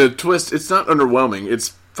 the twist, it's not underwhelming.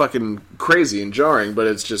 It's fucking crazy and jarring, but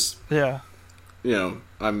it's just, now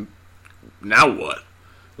what?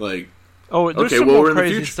 Like, there's some more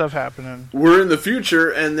crazy stuff happening. We're in the future,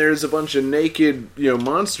 and there's a bunch of naked,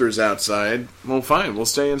 monsters outside. Well, fine, we'll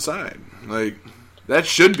stay inside. Like, that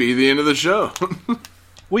should be the end of the show.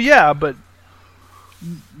 Well, yeah, but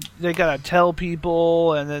they gotta tell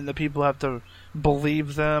people, and then the people have to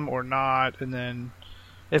believe them or not, and then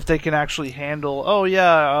if they can actually handle,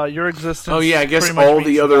 your existence. Oh, yeah, I guess all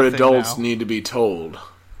the other adults need to be told.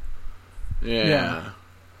 Yeah.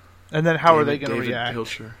 And then how are they going to react?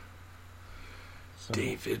 Pilcher.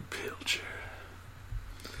 David Pilcher.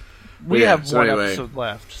 We have one episode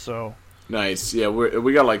left, so. Nice. Yeah,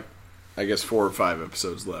 we got 4 or 5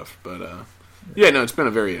 episodes left. But, it's been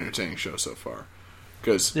a very entertaining show so far.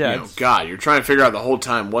 Because, God, you're trying to figure out the whole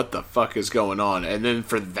time what the fuck is going on. And then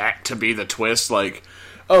for that to be the twist, like,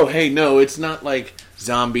 oh, hey, no, it's not like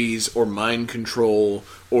zombies or mind control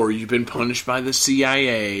or you've been punished by the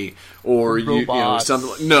CIA or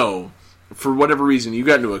something. No. For whatever reason, you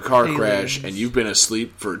got into a car crash and you've been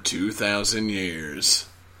asleep for 2,000 years.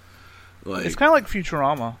 Like, it's kind of like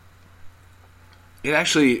Futurama. It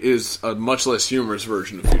actually is a much less humorous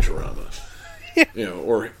version of Futurama.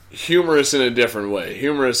 Or humorous in a different way.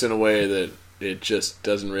 Humorous in a way that it just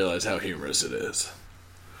doesn't realize how humorous it is.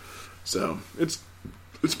 So, it's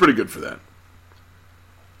pretty good for that.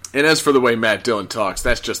 And as for the way Matt Dillon talks,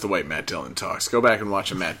 that's just the way Matt Dillon talks. Go back and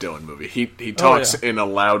watch a Matt Dillon movie. He talks in a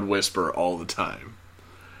loud whisper all the time.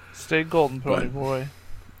 Stay golden, pony boy.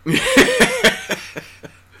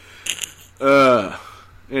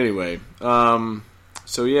 Anyway,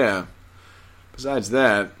 so yeah. Besides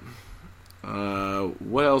that,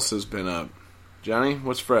 what else has been up? Johnny,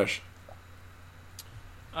 what's fresh?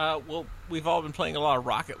 Well, we've all been playing a lot of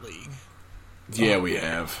Rocket League. Yeah, we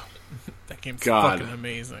have. That game's fucking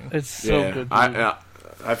amazing. It's so good.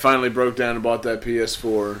 I finally broke down and bought that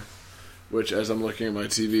PS4, which, as I'm looking at my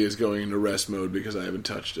TV, is going into rest mode because I haven't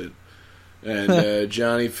touched it. And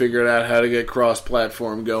Johnny figured out how to get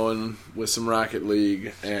cross-platform going with some Rocket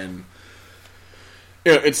League, and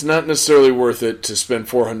it's not necessarily worth it to spend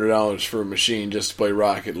 $400 for a machine just to play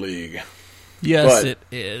Rocket League. Yes, it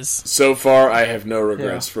is. So far, I have no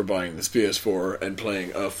regrets for buying this PS4 and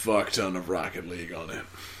playing a fuck ton of Rocket League on it.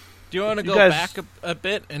 Do you want to go back a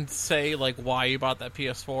bit and say why you bought that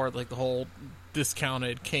PS4, the whole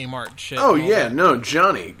discounted Kmart shit? Oh yeah, no,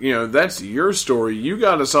 Johnny, that's your story. You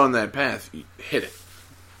got us on that path. Hit it.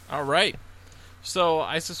 All right. So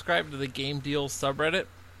I subscribed to the Game Deals subreddit,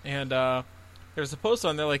 and there's a post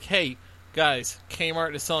on there like, "Hey guys,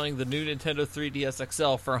 Kmart is selling the new Nintendo 3DS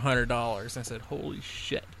XL for $100." I said, "Holy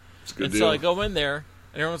shit!" It's a good and deal. So I go in there,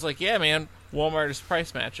 and everyone's like, "Yeah, man, Walmart is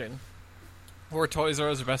price matching." Or Toys R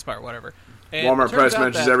Us or Best Buy or whatever. And Walmart price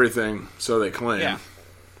matches everything, so they claim.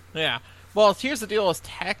 Yeah. Well, here's the deal: is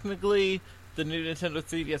technically the new Nintendo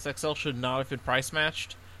 3DS XL should not have been price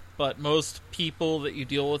matched, but most people that you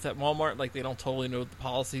deal with at Walmart, they don't totally know the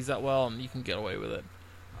policies that well, and you can get away with it.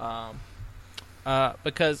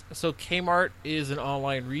 Because Kmart is an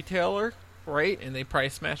online retailer, right? And they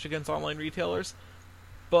price match against online retailers.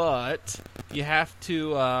 But you have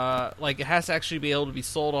to, it has to actually be able to be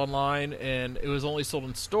sold online, and it was only sold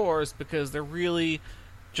in stores because they're really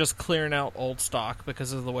just clearing out old stock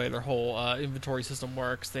because of the way their whole inventory system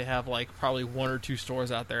works. They have, probably 1 or 2 stores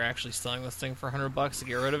out there actually selling this thing for $100 to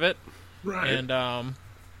get rid of it. Right.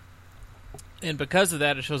 And because of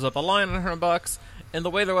that, it shows up online at $100. And the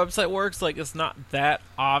way their website works, it's not that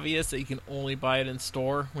obvious that you can only buy it in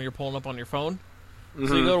store when you're pulling up on your phone. Mm-hmm.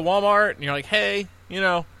 So you go to Walmart, and you're like, hey,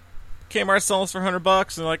 Kmart's selling this for $100, and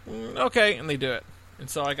they're like, okay, and they do it. And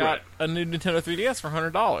so I got a new Nintendo 3DS for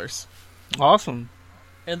 $100. Awesome.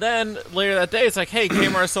 And then later that day, it's like, hey,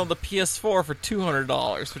 Kmart selling the PS4 for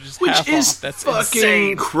 $200, which is half off. That's fucking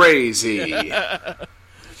insane. crazy.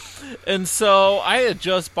 And so I had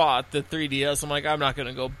just bought the 3DS. I'm like, I'm not going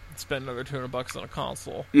to go spend another $200 on a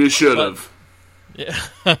console. You should have. Yeah.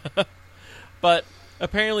 But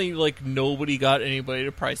apparently, like, nobody got anybody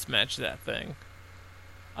to price match that thing.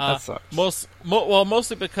 That sucks.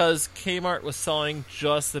 Mostly because Kmart was selling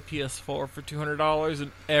just the PS4 for $200,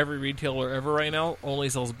 and every retailer ever right now only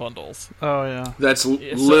sells bundles. Oh, yeah. That's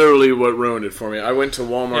literally what ruined it for me. I went to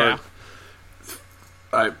Walmart.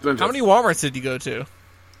 Yeah. How many Walmarts did you go to?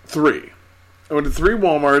 3. I went to 3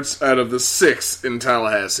 Walmarts out of the 6 in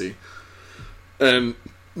Tallahassee. And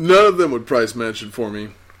none of them would price match it for me.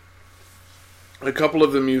 A couple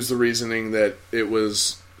of them used the reasoning that it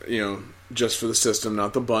was, just for the system,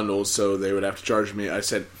 not the bundles, so they would have to charge me. I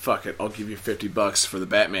said, fuck it, I'll give you $50 for the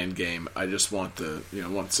Batman game. I just want the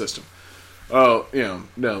system. Oh,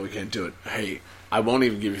 no, we can't do it. Hey, I won't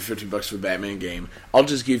even give you $50 for the Batman game. I'll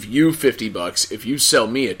just give you $50 if you sell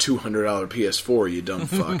me a $200 PS4, you dumb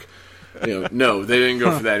fuck. No, they didn't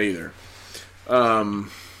go for that either.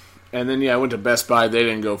 And then, I went to Best Buy. They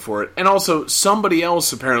didn't go for it. And also, somebody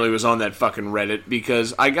else apparently was on that fucking Reddit,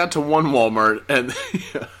 because I got to one Walmart, and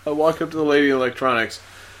I walk up to the lady in electronics,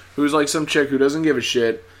 who's like some chick who doesn't give a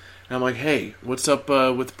shit. And I'm like, hey, what's up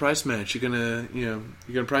with the price match? You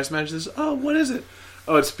gonna price match this? Oh, what is it?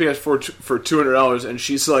 Oh, it's PS4 for $200. And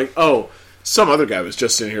she's like, oh, some other guy was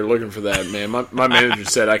just in here looking for that, man. My manager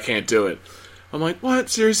said I can't do it. I'm like, what?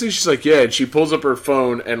 Seriously? She's like, yeah. And she pulls up her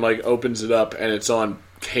phone and, like, opens it up, and it's on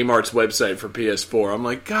Kmart's website for PS4. I'm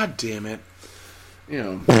like, God damn it.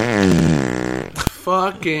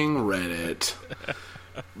 Fucking Reddit.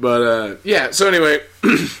 But, so anyway,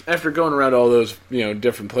 after going around all those,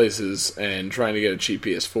 different places and trying to get a cheap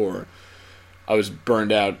PS4, I was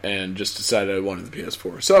burned out and just decided I wanted the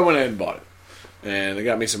PS4. So I went ahead and bought it. And I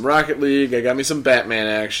got me some Rocket League, I got me some Batman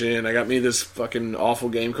action, I got me this fucking awful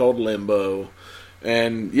game called Limbo.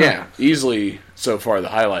 And, easily, so far, the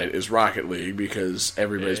highlight is Rocket League, because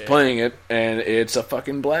everybody's playing it, and it's a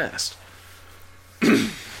fucking blast.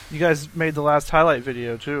 You guys made the last highlight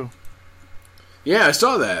video, too. Yeah, I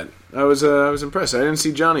saw that. I was impressed. I didn't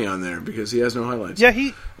see Johnny on there, because he has no highlights. Yeah,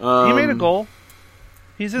 he made a goal.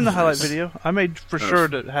 He's in the highlight video. I made sure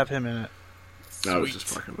to have him in it. I was just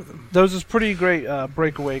fucking with him. That was a pretty great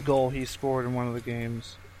breakaway goal he scored in one of the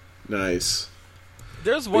games. Nice.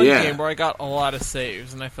 There's one game where I got a lot of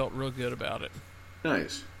saves, and I felt real good about it.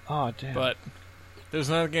 Nice. Oh, damn. But there's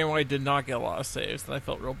another game where I did not get a lot of saves, and I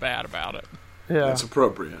felt real bad about it. Yeah. That's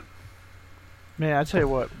appropriate. Man, I tell you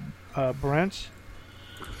what, Brent.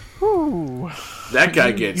 Whew. That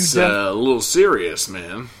guy gets a little serious,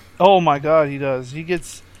 man. Oh my God, he does. He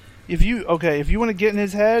gets... If you want to get in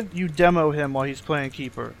his head, you demo him while he's playing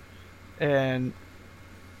Keeper. And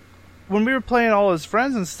when we were playing all his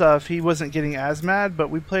friends and stuff, he wasn't getting as mad, but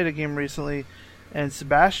we played a game recently, and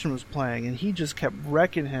Sebastian was playing, and he just kept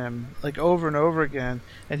wrecking him, like, over and over again,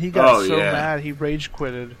 and he got mad, he rage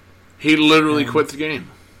quitted. He literally quit the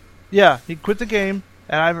game. Yeah, he quit the game,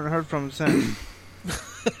 and I haven't heard from him since.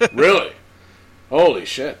 Really? Holy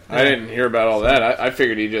shit. Yeah. I didn't hear about all that. I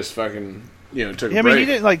figured he just fucking, took a break. I mean, he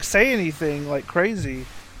didn't, like, say anything, like, crazy,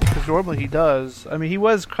 because normally he does. I mean, he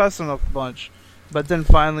was cussing up a bunch. But then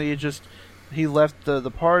finally, he left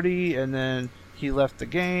the party, and then he left the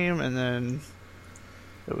game, and then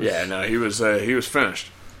it was, he was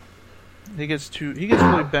finished. He gets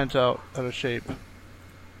really bent out of shape.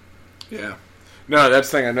 Yeah, no,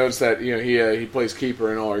 that's the thing. I noticed that he plays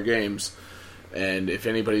keeper in all our games, and if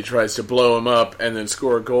anybody tries to blow him up and then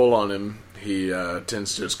score a goal on him, he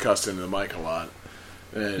tends to just cuss into the mic a lot.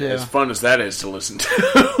 And as fun as that is to listen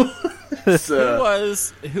to. Who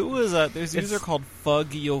was there's a user called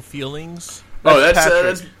Fug Yo Feelings.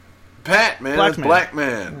 That's Pat, man. That's Black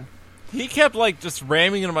Man. He kept just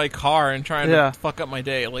ramming into my car and trying to fuck up my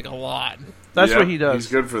day a lot. That's what he does.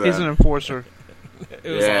 He's good for that. He's an enforcer.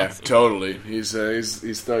 It was awesome. Totally. He's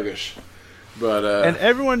thuggish. But and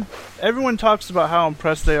everyone talks about how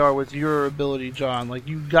impressed they are with your ability, John. Like,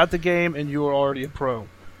 you got the game and you were already a pro.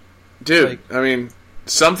 Dude, I mean,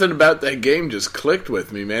 something about that game just clicked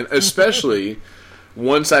with me, man. Especially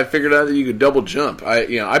once I figured out that you could double jump.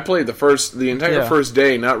 I played the entire first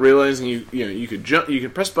day, not realizing you could jump. You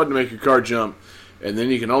can press a button to make your car jump, and then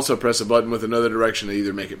you can also press a button with another direction to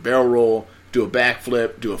either make it barrel roll, do a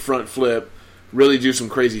backflip, do a front flip, really do some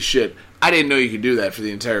crazy shit. I didn't know you could do that for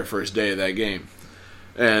the entire first day of that game.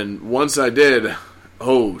 And once I did,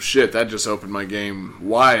 oh shit, that just opened my game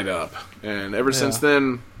wide up. And ever since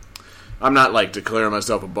then, I'm not declaring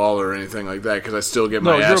myself a baller or anything like that, because I still get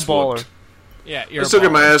my ass whooped. Yeah, I still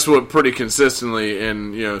get my ass whooped pretty consistently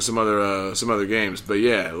in some other games, but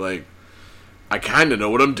yeah, like I kind of know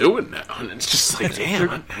what I'm doing now, and it's just like,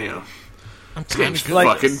 damn, this game's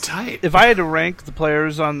fucking tight. If I had to rank the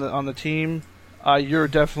players on the team, you're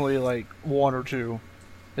definitely like 1 or 2.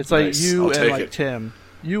 It's like Nice. you I'll and take like it. Tim.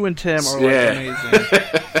 You and Tim are like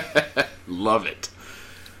amazing. Love it.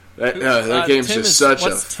 That game's Tim just such a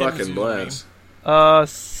what's Tim's fucking username?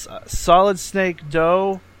 blast. Solid Snake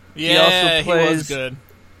Doe. Yeah, he was good.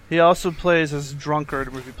 He also plays as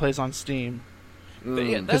Drunkard, which he plays on Steam.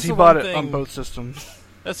 Yeah, Because he bought it on both systems.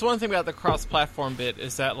 That's one thing about the cross-platform bit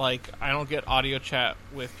is that like I don't get audio chat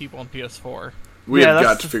with people on PS4. We have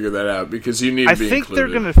got to figure that out because you need to be I think included.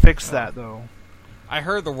 they're going to fix that, though. I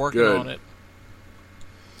heard they're working Good. on it.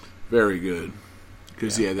 Very good.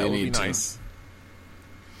 Because, they that would need be to. nice.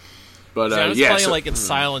 But, See, I was yeah. playing like in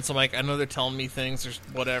silence. I'm like, I know they're telling me things or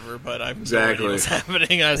whatever, but I'm Exactly. what's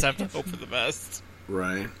happening. I just have to hope for the best.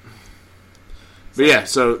 Right. But yeah,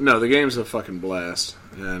 so, no, the game's a fucking blast.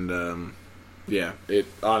 And, yeah, it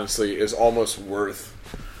honestly is almost worth,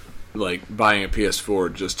 like, buying a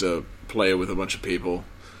PS4 just to play it with a bunch of people.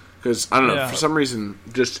 Because, I don't know, for some reason,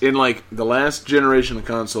 just in, like, the last generation of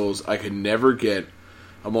consoles, I could never get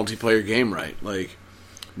a multiplayer game right. Like,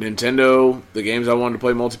 Nintendo, the games I wanted to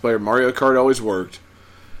play multiplayer, Mario Kart always worked,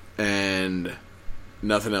 and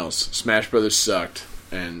nothing else. Smash Brothers sucked,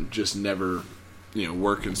 and just never,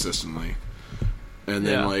 worked consistently. And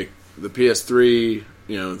then, like, the PS3,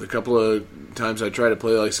 the couple of times I tried to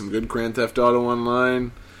play, like, some good Grand Theft Auto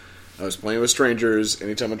Online, I was playing with strangers.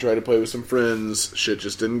 Anytime I tried to play with some friends, shit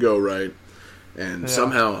just didn't go right. And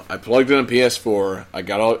somehow I plugged in a PS4, I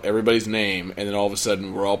got everybody's name, and then all of a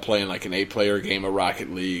sudden we're all playing like an 8-player game of Rocket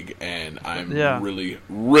League, and I'm really,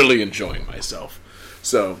 really enjoying myself.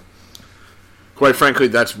 So, quite frankly,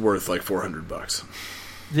 that's worth like $400.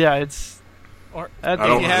 Yeah, it's... I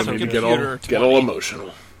don't have to get all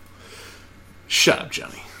emotional. Shut up,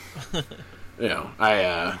 Johnny.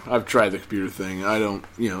 I've tried the computer thing. I don't,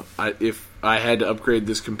 if I had to upgrade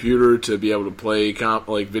this computer to be able to play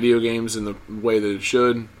like video games in the way that it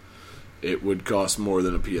should, it would cost more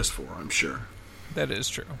than a PS4, I'm sure. That is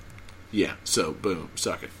true. Yeah, so boom,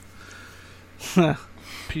 suck it.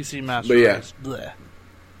 PC Master Race. Bleh.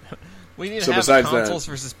 We need to have consoles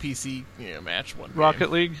versus PC match one.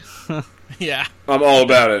 Rocket League? Yeah. I'm all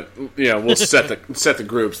about it. We'll set the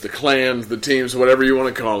groups, the clans, the teams, whatever you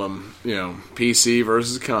want to call them. PC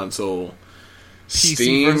versus console. PC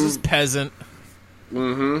Steam versus peasant.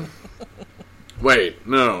 Mm-hmm. Wait,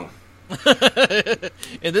 no.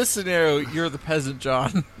 In this scenario, you're the peasant,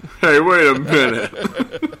 John. Hey, wait a minute.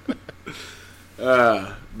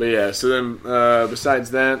 But yeah, so then,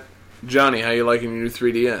 besides that, Johnny, how you liking your new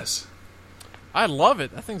 3DS? I love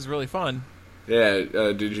it. That thing's really fun. Yeah,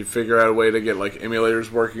 did you figure out a way to get like emulators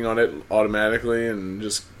working on it automatically and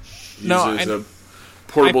just use it as a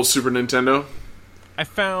portable Super Nintendo? I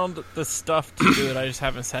found the stuff to do it. I just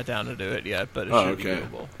haven't sat down to do it yet, but it should be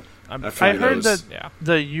doable. I heard that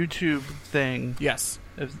the YouTube thing. Yes.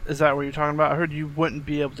 Is that what you're talking about? I heard you wouldn't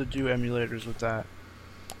be able to do emulators with that.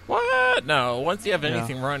 What? No. Once you have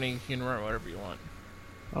anything running, you can run whatever you want.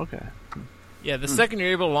 Okay. Yeah, the second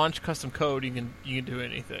you're able to launch custom code, you can do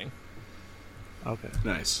anything. Okay.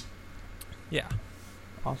 Nice. Yeah.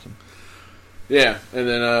 Awesome. Yeah, and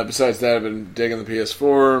then besides that, I've been digging the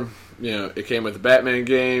PS4. It came with the Batman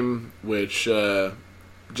game, which,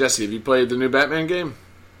 Jesse, have you played the new Batman game?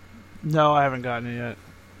 No, I haven't gotten it yet.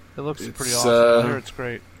 It looks pretty awesome. I hear it's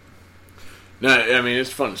great. No, I mean,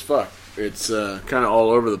 it's fun as fuck. It's kind of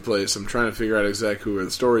all over the place. I'm trying to figure out exactly where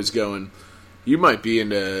the story's going. You might be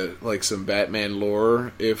into, like, some Batman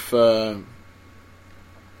lore if, I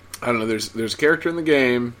don't know, there's a character in the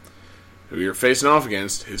game who you're facing off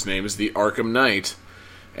against. His name is the Arkham Knight,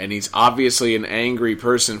 and he's obviously an angry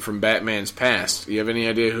person from Batman's past. Do you have any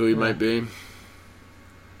idea who he might be?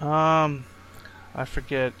 I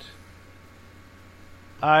forget.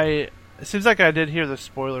 It seems like I did hear the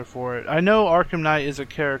spoiler for it. I know Arkham Knight is a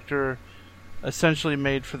character essentially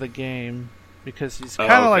made for the game because he's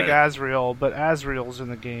kind of like Azrael, but Azrael's in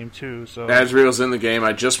the game too. So Azrael's in the game.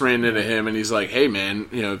 I just ran into him, and he's like, "Hey, man,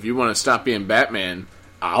 if you want to stop being Batman,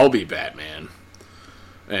 I'll be Batman."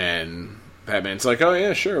 And Batman's like, "Oh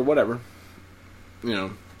yeah, sure, whatever.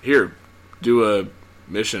 Here, do a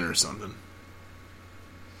mission or something."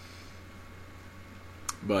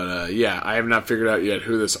 But, yeah, I have not figured out yet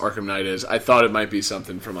who this Arkham Knight is. I thought it might be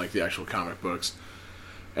something from, like, the actual comic books.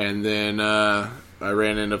 And then, I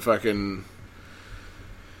ran into fucking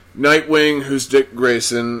Nightwing, who's Dick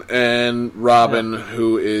Grayson, and Robin,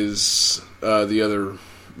 who is, the other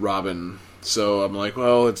Robin. So I'm like,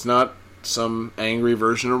 well, it's not some angry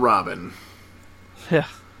version of Robin. Yeah.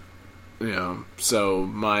 So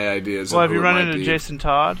my idea is... Well, have you run into Jason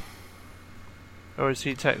Todd? Or is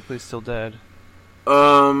he technically still dead?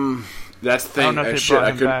 That's the thing. I don't know if they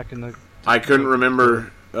brought him back in the... I couldn't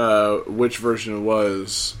remember which version it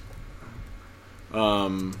was.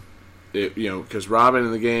 Because Robin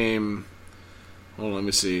in the game... Hold on, let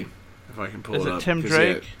me see if I can pull it up. Is it Tim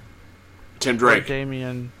Drake? Tim Drake. Or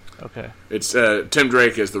Damian. Okay. It's Tim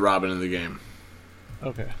Drake is the Robin in the game.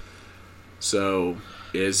 Okay. So,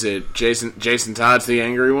 is it Jason Todd's the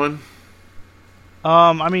angry one?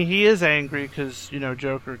 I mean, he is angry because,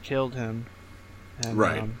 Joker killed him. And,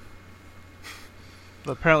 right.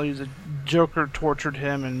 Apparently the Joker tortured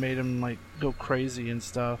him and made him, go crazy and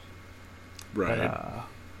stuff. Right. But,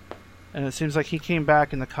 and it seems like he came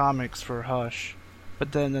back in the comics for Hush.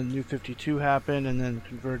 But then the New 52 happened, and then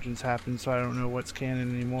Convergence happened, so I don't know what's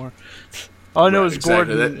canon anymore. All I know is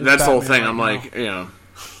exactly. Gordon. That's the whole thing. I'm like, yeah,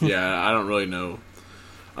 I don't really know.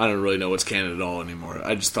 I don't really know what's canon at all anymore.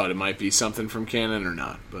 I just thought it might be something from canon or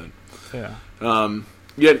not, but yeah.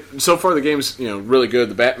 Yet so far the game's really good.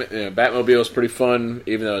 The Batmobile is pretty fun,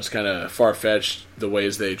 even though it's kind of far fetched the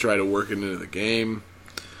ways they try to work it into the game.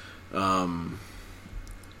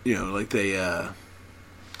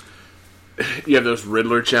 You have those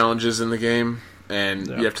Riddler challenges in the game, and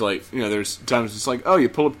you have to there's times it's like, oh, you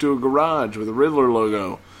pull up to a garage with a Riddler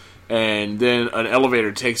logo, and then an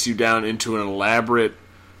elevator takes you down into an elaborate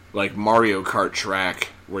Mario Kart track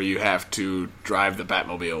where you have to drive the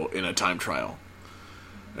Batmobile in a time trial.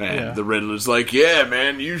 And the Riddler's like, yeah,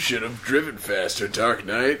 man, you should have driven faster, Dark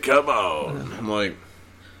Knight. Come on. I'm like,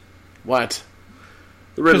 what?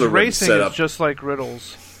 The Riddler racing set up is just like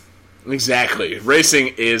riddles. Exactly.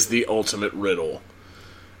 Racing is the ultimate riddle.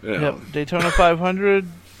 Yep. Daytona 500,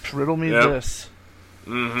 riddle me this.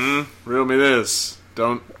 Mm-hmm. Riddle me this.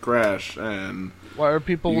 Don't crash. And why are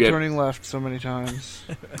people turning left so many times?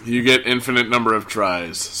 You get infinite number of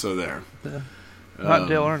tries, so there. Yeah. Not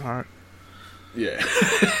Dale Earnhardt. Yeah.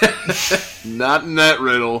 Not in that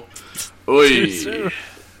riddle. Oy. Too soon.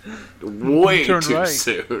 Way too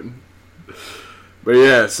soon. But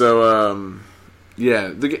yeah, so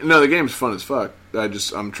the game's fun as fuck.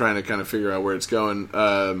 I'm trying to kind of figure out where it's going.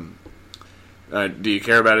 Do you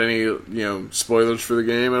care about any spoilers for the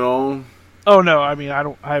game at all? Oh no, I mean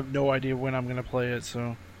I have no idea when I'm going to play it.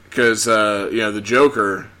 So because the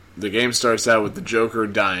Joker, the game starts out with the Joker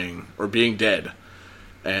dying or being dead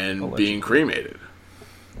and Allegedly. being cremated,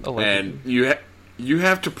 and you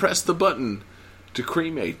have to press the button to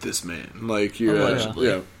cremate this man.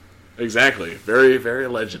 Exactly, very very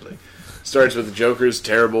allegedly. Starts with the Joker's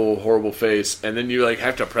terrible, horrible face, and then you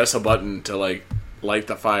have to press a button to light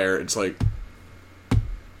the fire. It's like,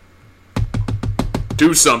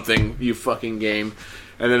 do something, you fucking game.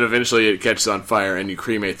 And then eventually it catches on fire and you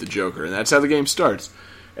cremate the Joker, and that's how the game starts.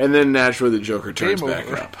 And then naturally the Joker turns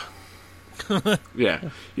back up. Yeah,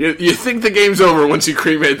 you think the game's over once you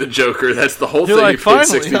cremate the Joker. That's the whole thing. You paid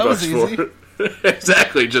 $60 for.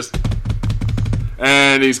 Exactly,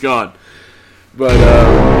 and he's gone. But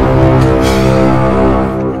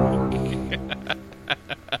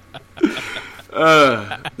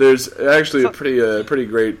there's actually a pretty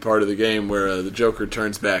great part of the game where the Joker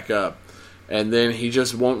turns back up, and then he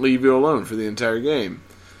just won't leave you alone for the entire game,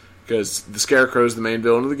 because the Scarecrow's the main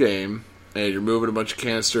villain of the game, and you're moving a bunch of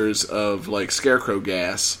canisters of Scarecrow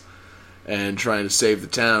gas and trying to save the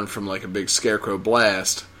town from a big Scarecrow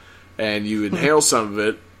blast, and you inhale some of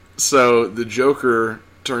it, so the Joker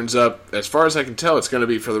turns up, as far as I can tell, it's going to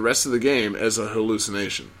be for the rest of the game as a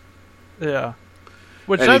hallucination. Yeah.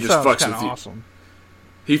 Which and that he just sounds fucks with you. Awesome.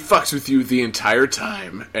 He fucks with you the entire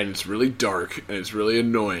time, and it's really dark, and it's really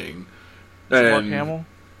annoying. And Mark Hamill?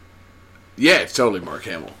 Yeah, it's totally Mark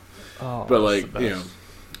Hamill. Oh, but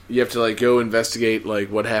you have to go investigate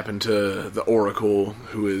what happened to the Oracle,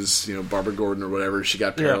 who is Barbara Gordon or whatever. She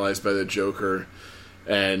got paralyzed by the Joker,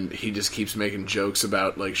 and he just keeps making jokes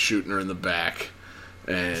about shooting her in the back.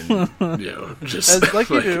 And just like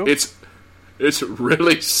you do. It's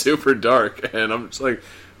really super dark, and I'm just like,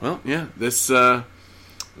 well, yeah, this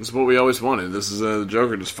is what we always wanted. This is the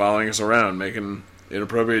Joker just following us around, making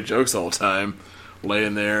inappropriate jokes all the time,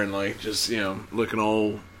 laying there and just looking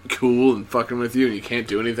all cool and fucking with you, and you can't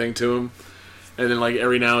do anything to him. And then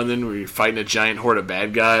every now and then, when you're fighting a giant horde of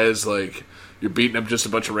bad guys, you're beating up just a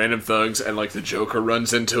bunch of random thugs, and the Joker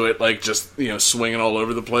runs into it, just swinging all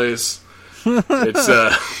over the place.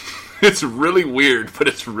 It's really weird, but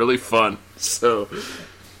it's really fun. So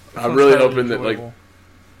I'm really hoping that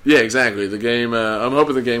Yeah, exactly. The game. I'm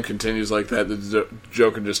hoping the game continues like that. The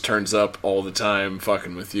Joker just turns up all the time,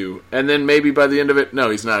 fucking with you, and then maybe by the end of it, no,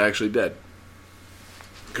 he's not actually dead.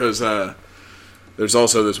 Because there's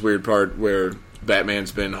also this weird part where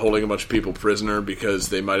Batman's been holding a bunch of people prisoner because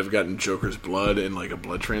they might have gotten Joker's blood in like a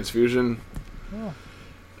blood transfusion,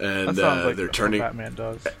 and That sounds like they're what Turning Batman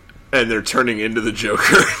does. and they're turning into the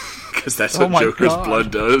Joker because that's what Joker's God.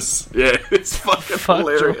 blood does. Yeah, it's fucking Fuck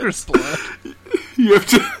hilarious. Joker's blood. You have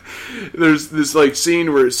to. There's this like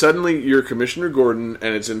scene where suddenly you're Commissioner Gordon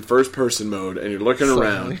and it's in first person mode and you're looking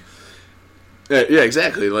around. Yeah,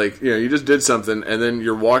 exactly. Like, you just did something and then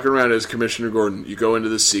you're walking around as Commissioner Gordon. You go into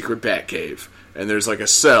this secret Batcave and there's like a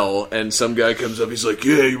cell and some guy comes up. He's like,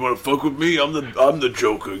 "Yeah, you want to fuck with me? I'm the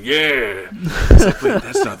Joker. Yeah." It's like, wait,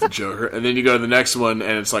 that's not the Joker. And then you go to the next one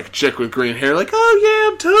and it's like a chick with green hair. Like, "Oh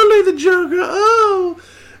yeah, I'm totally the Joker. Oh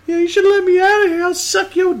yeah, you should let me out of here. I'll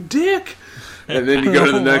suck your dick." And then you go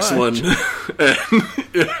to the next one, and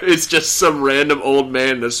it's just some random old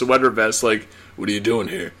man in a sweater vest. Like, "What are you doing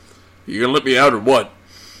here? You gonna let me out or what?"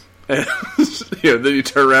 And then you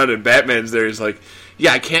turn around and Batman's there. He's like,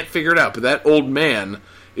 "Yeah, I can't figure it out, but that old man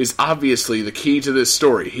is obviously the key to this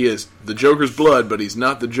story. He is the Joker's blood, but he's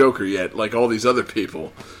not the Joker yet, like all these other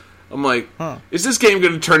people." I'm like, is this game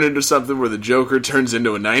going to turn into something where the Joker turns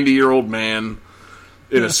into a 90-year-old man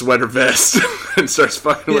in a sweater vest and starts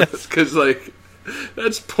fucking with us? Because, like,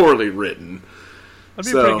 that's poorly written.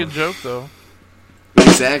 That'd be a pretty good joke, though.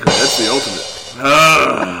 Exactly. That's the ultimate.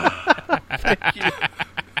 Thank you.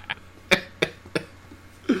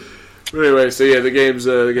 But anyway, so yeah, the game's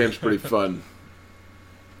pretty fun.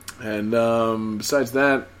 And besides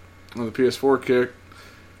that, on the PS4 kick,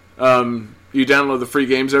 you download the free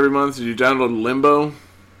games every month. Did you download Limbo?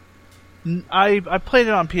 I played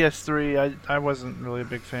it on PS3. I wasn't really a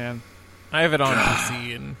big fan. I have it on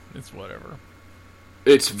PC, and it's whatever.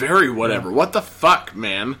 It's very whatever. Yeah. What the fuck,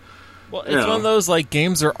 man? Well, it's one of those, like,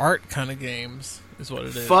 games or art kind of games, is what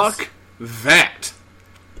it is. Fuck that.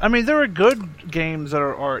 I mean, there are good games that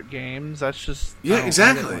are art games. That's just... Yeah,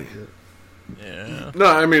 exactly. Yeah. No,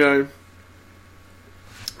 I mean,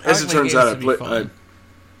 as it turns out,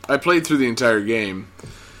 I played through the entire game,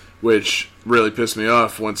 which really pissed me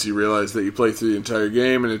off once you realize that you play through the entire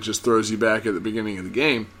game and it just throws you back at the beginning of the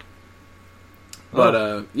game.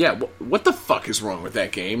 But, yeah, what the fuck is wrong with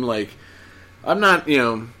that game? Like, I'm not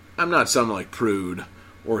some, like, prude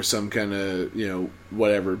or some kind of,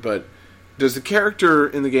 whatever, but does the character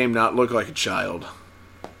in the game not look like a child?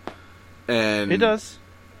 And it does.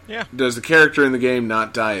 Yeah. Does the character in the game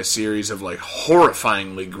not die a series of, like,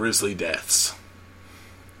 horrifyingly grisly deaths?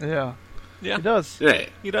 Yeah. Yeah. He does. Yeah.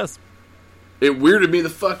 He does. It weirded me the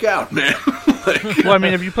fuck out, man. Like, well, I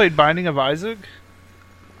mean, have you played Binding of Isaac?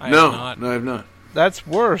 No, I have not. That's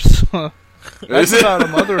worse. That's about a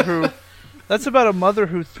mother who... That's about a mother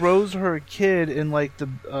who throws her kid in, like,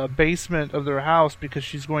 the basement of their house because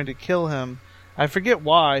she's going to kill him. I forget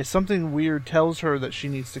why. Something weird tells her that she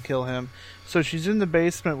needs to kill him. So she's in the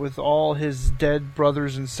basement with all his dead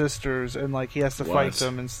brothers and sisters, and, like, he has to fight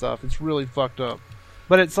them and stuff. It's really fucked up.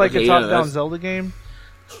 But it's like a top-down Zelda game.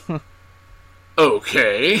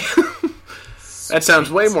 Okay. That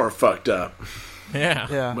sounds way more fucked up.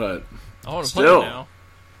 Yeah. But I want to play it now.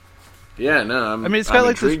 Yeah, no, I mean, it's got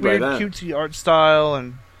like this weird cutesy art style,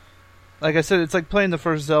 and like I said, it's like playing the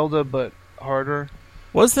first Zelda, but harder.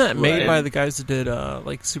 Wasn't that made by the guys who did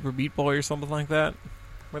like Super Meat Boy or something like that?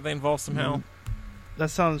 Were they involved somehow? That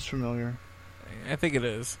sounds familiar. I think it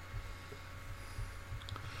is.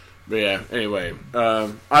 But yeah, anyway,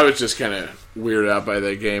 I was just kind of weirded out by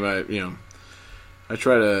that game. I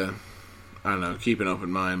try to, I don't know, keep an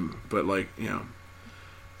open mind, but like,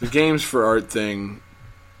 the games for art thing,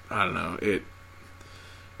 I don't know,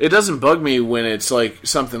 it doesn't bug me when it's like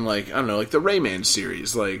something like, I don't know, like the Rayman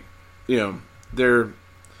series, like, they're,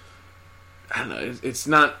 I don't know, it's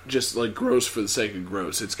not just like gross for the sake of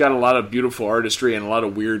gross. It's got a lot of beautiful artistry and a lot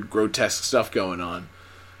of weird, grotesque stuff going on.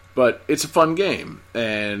 But it's a fun game,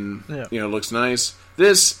 and, it looks nice.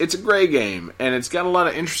 It's a gray game, and it's got a lot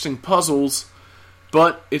of interesting puzzles,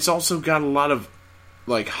 but it's also got a lot of,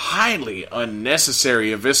 like, highly unnecessary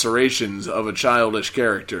eviscerations of a childish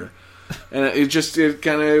character. And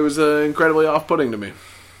it was incredibly off-putting to me.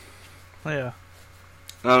 Yeah.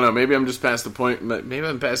 I don't know, maybe I'm just past the point, maybe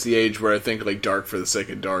I'm past the age where I think, like, dark for the sake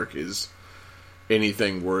of dark is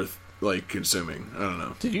anything worth, like, consuming. I don't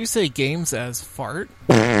know. Did you say games as fart?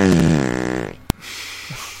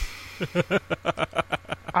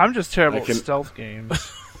 I'm just terrible at stealth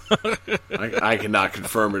games. I cannot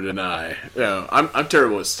confirm or deny. I'm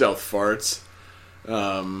terrible at stealth farts.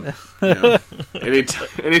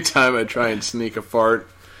 Anytime I try and sneak a fart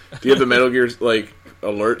Do you have the Metal Gear like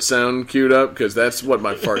alert sound queued up? Because that's what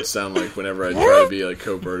my farts sound like whenever I try to be like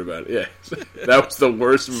covert about it. Yeah, that was the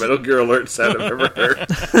worst Metal Gear alert sound I've ever heard.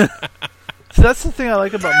 So that's the thing I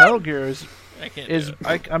like about Metal Gear is I can't do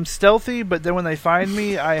it. I'm stealthy, but then when they find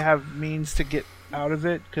me, I have means to get out of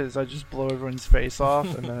it because I just blow everyone's face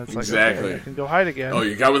off, and then it's like, Exactly. okay, I can go hide again. Oh,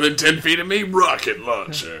 you got within 10 feet of me? Rocket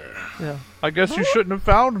launcher. Yeah. I guess you shouldn't have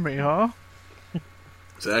found me, huh?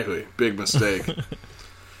 Exactly. Big mistake. The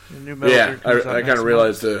new Metal Yeah, Gear comes out I kind next of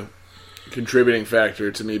realized the contributing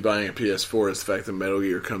factor to me buying a PS4 is the fact that Metal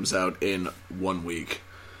Gear comes out in 1 week.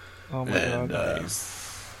 month. Oh my And god.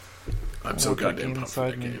 I'm so want that goddamn game pumped for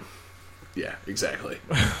that inside me. game. Yeah, exactly.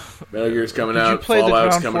 Metal Gear's coming Did out. you play the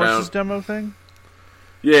Fallout's Ground coming Forces out. demo thing?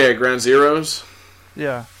 Yeah, Ground Zeroes.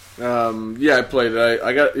 Yeah. Yeah, I played it.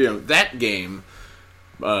 I got, that game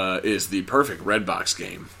is the perfect Redbox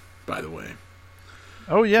game, by the way.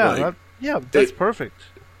 Oh yeah. Like, That's perfect.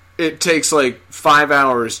 It takes like 5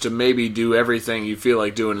 hours to maybe do everything you feel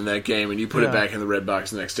like doing in that game, and you put it back in the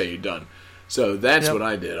Redbox the next day, you're done. So that's what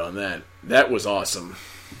I did on that. That was awesome.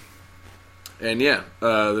 And yeah,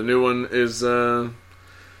 the new one is...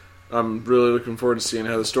 I'm really looking forward to seeing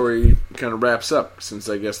how the story kind of wraps up, since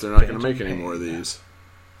I guess they're not going to make any more of these.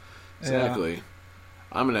 Exactly. Yeah.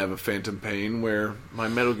 I'm going to have a Phantom Pain where my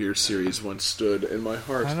Metal Gear series once stood in my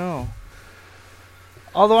heart. I know.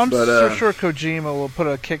 Although I'm sure Kojima will put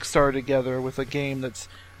a Kickstarter together with a game that's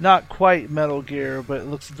not quite Metal Gear, but it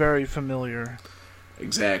looks very familiar.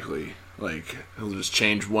 Exactly. Like, he'll just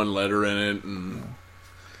change one letter in it and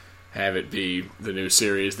have it be the new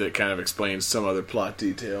series that kind of explains some other plot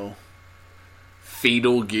detail.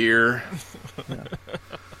 Fetal Gear.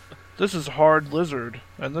 This is Hard Lizard,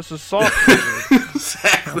 and this is Soft Lizard.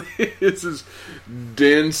 Exactly. This is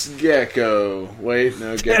Dense Gecko. Wait,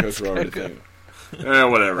 no, Gecko's the wrong thing.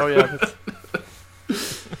 Whatever. Oh yeah.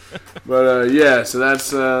 But yeah, so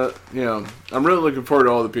that's I'm really looking forward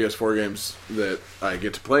to all the PS4 games that I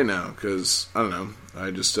get to play now, because I don't know,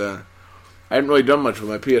 I just I haven't really done much with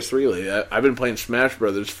my PS3 lately. I've been playing Smash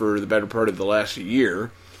Brothers for the better part of the last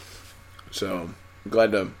year, so I'm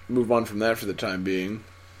glad to move on from that for the time being.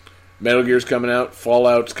 Metal Gear's coming out,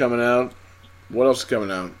 Fallout's coming out. What else is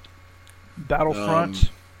coming out? Battlefront.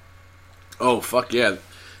 Oh fuck yeah!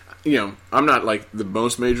 I'm not like the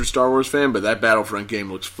most major Star Wars fan, but that Battlefront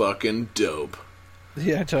game looks fucking dope.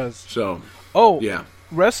 Yeah, it does. So, yeah.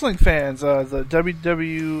 Wrestling fans, the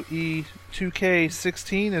WWE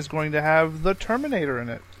 2K16 is going to have the Terminator in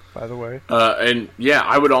it, by the way. And yeah,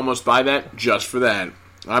 I would almost buy that just for that.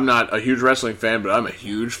 I'm not a huge wrestling fan, but I'm a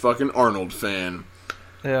huge fucking Arnold fan.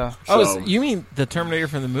 Yeah. So, you mean the Terminator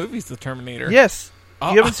from the movies, The Terminator? Yes.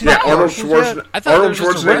 You haven't seen that? Arnold Schwarzenegger. Schwarzenegger. I thought Arnold there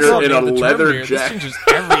was just a Schwarzenegger wrestler in a named The leather Terminator. jacket. This changes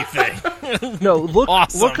everything. No, look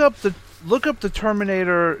Awesome. look up the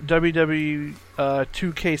Terminator WWE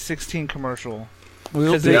 2K16 commercial.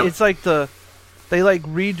 Because it's like they like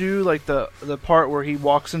redo like the part where he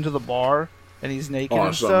walks into the bar and he's naked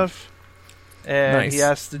and stuff, and he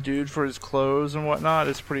asks the dude for his clothes and whatnot.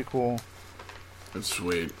 It's pretty cool. That's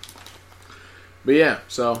sweet. But yeah,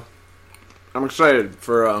 so I'm excited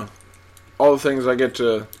for all the things I get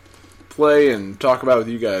to play and talk about with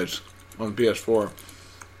you guys on the PS4,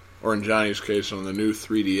 or in Johnny's case on the new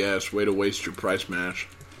 3DS. Way to waste your price match.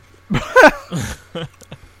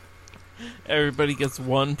 Everybody gets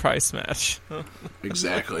one price match.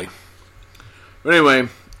 Exactly. But anyway,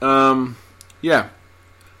 yeah.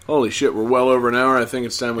 Holy shit, we're well over an hour. I think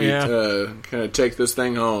it's time we kind of take this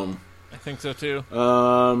thing home. I think so too.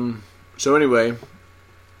 So anyway,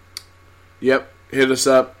 hit us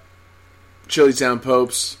up. Chillytown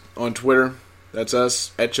Popes on Twitter. That's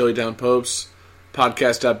us, at Chillytown Popes.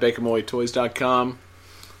 Podcast.bakemoytoys.com.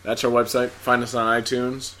 That's our website. Find us on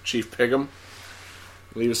iTunes, Chief Pig'em.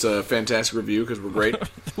 Leave us a fantastic review because we're great.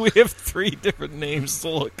 We have 3 different names to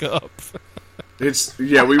look up. We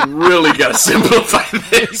really got to simplify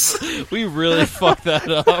this. We really fucked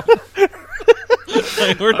that up.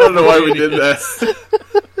 I don't know why we did that.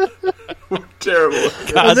 We're terrible.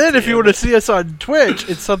 And then if you were to see us on Twitch,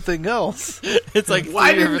 it's something else. It's like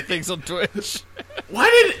 3 different things on Twitch. Why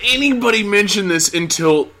did anybody mention this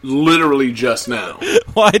until literally just now?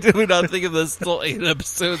 Why did we not think of this till 8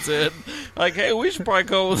 episodes in? Like, hey, we should probably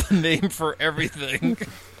go with a name for everything.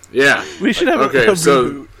 Yeah. We should have a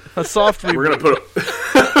reboot. A soft reboot. We're going to put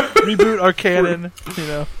reboot our canon,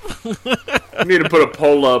 We need to put a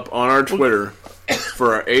poll up on our Twitter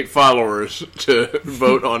for our 8 followers to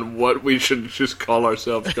vote on what we should just call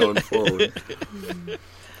ourselves going forward.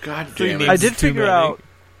 God damn it. I did figure out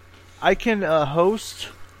I can host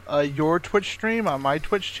your Twitch stream on my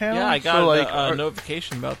Twitch channel. Yeah, I got a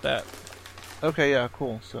notification about that. Okay, yeah,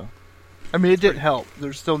 cool. So, I mean, it didn't help.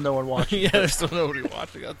 There's still no one watching. Yeah, there's still nobody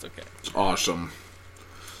watching. That's okay. It's awesome.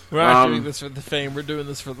 We're not doing this for the fame. We're doing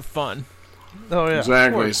this for the fun. Oh yeah,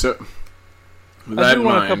 exactly. So, with I that do in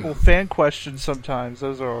want mind, a couple fan questions sometimes.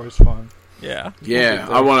 Those are always fun. Yeah. yeah,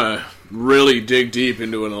 I want to really dig deep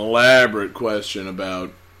into an elaborate question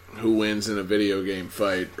about who wins in a video game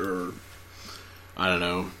fight, or I don't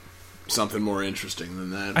know, something more interesting than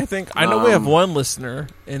that. I know we have one listener,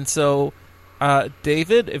 and so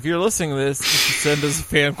David, if you're listening to this, you should send us a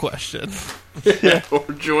fan question. Yeah, or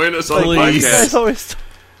join us on the Please. You guys podcast. always,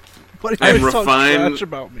 why do you And always talk refine- trash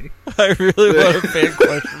about me? I really want a fan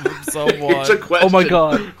question from someone. It's a question. Oh my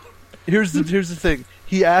god! Here's the thing.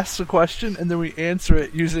 He asks a question and then we answer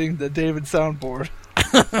it using the David soundboard.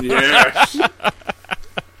 Yes.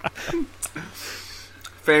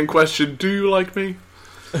 Fan question: do you like me?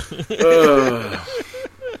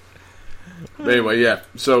 Anyway, yeah.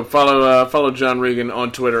 So follow John Regan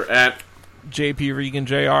on Twitter at. JP Regan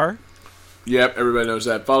Jr. Yep, everybody knows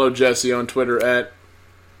that. Follow Jesse on Twitter at.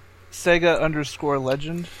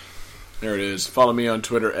 Sega_legend. There it is. Follow me on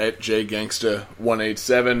Twitter at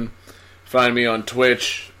JGangsta187. Find me on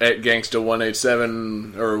Twitch at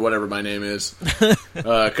Gangsta187 or whatever my name is.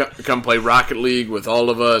 Come play Rocket League with all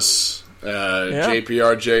of us.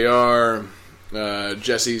 JPRJR.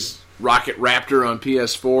 Jesse's Rocket Raptor on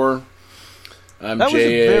PS4. I'm That was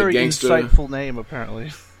J.A. a very Gangsta. insightful name,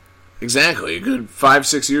 apparently. Exactly. A good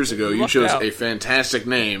 5-6 years ago, you Lucked chose out. a fantastic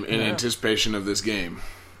name in anticipation of this game.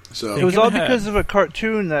 So It was Thinking all ahead. because of a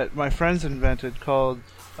cartoon that my friends invented called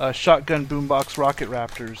Shotgun Boombox Rocket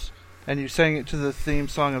Raptors. And you sang it to the theme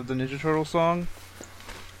song of the Ninja Turtle song.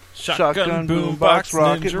 Shotgun Boombox Boombox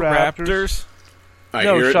Rocket Ninja Raptors. I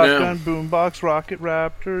No, hear it Shotgun now. Boombox Rocket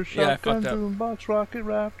Raptors. Yeah, I Shotgun fucked up. Boombox Rocket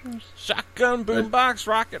Raptors. Shotgun Boombox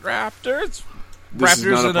Rocket Raptors. This is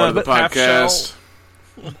not a in part of the half shell. podcast.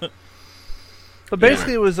 But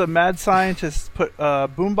basically, it was a mad scientist put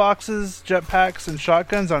boomboxes, jetpacks, and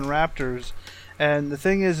shotguns on raptors. And the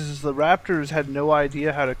thing is the raptors had no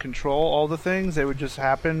idea how to control all the things. They would just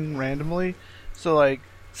happen randomly. So, like,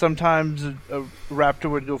 sometimes a raptor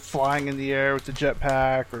would go flying in the air with a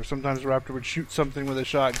jetpack, or sometimes a raptor would shoot something with a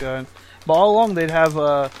shotgun. But all along, they'd have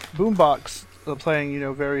a boombox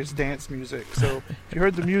playing, various dance music. So if you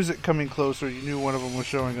heard the music coming closer, you knew one of them was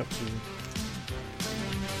showing up soon.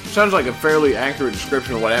 Sounds like a fairly accurate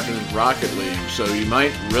description of what happened in Rocket League, so you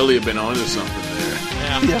might really have been onto something there.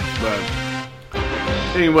 Yeah. But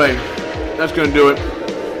anyway, that's going to do it.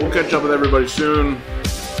 We'll catch up with everybody soon.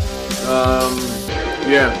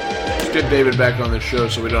 Let's get David back on the show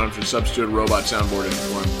so we don't have to substitute a robot soundboard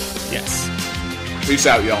anymore. Yes. Peace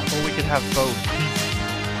out, y'all. Or we could have both.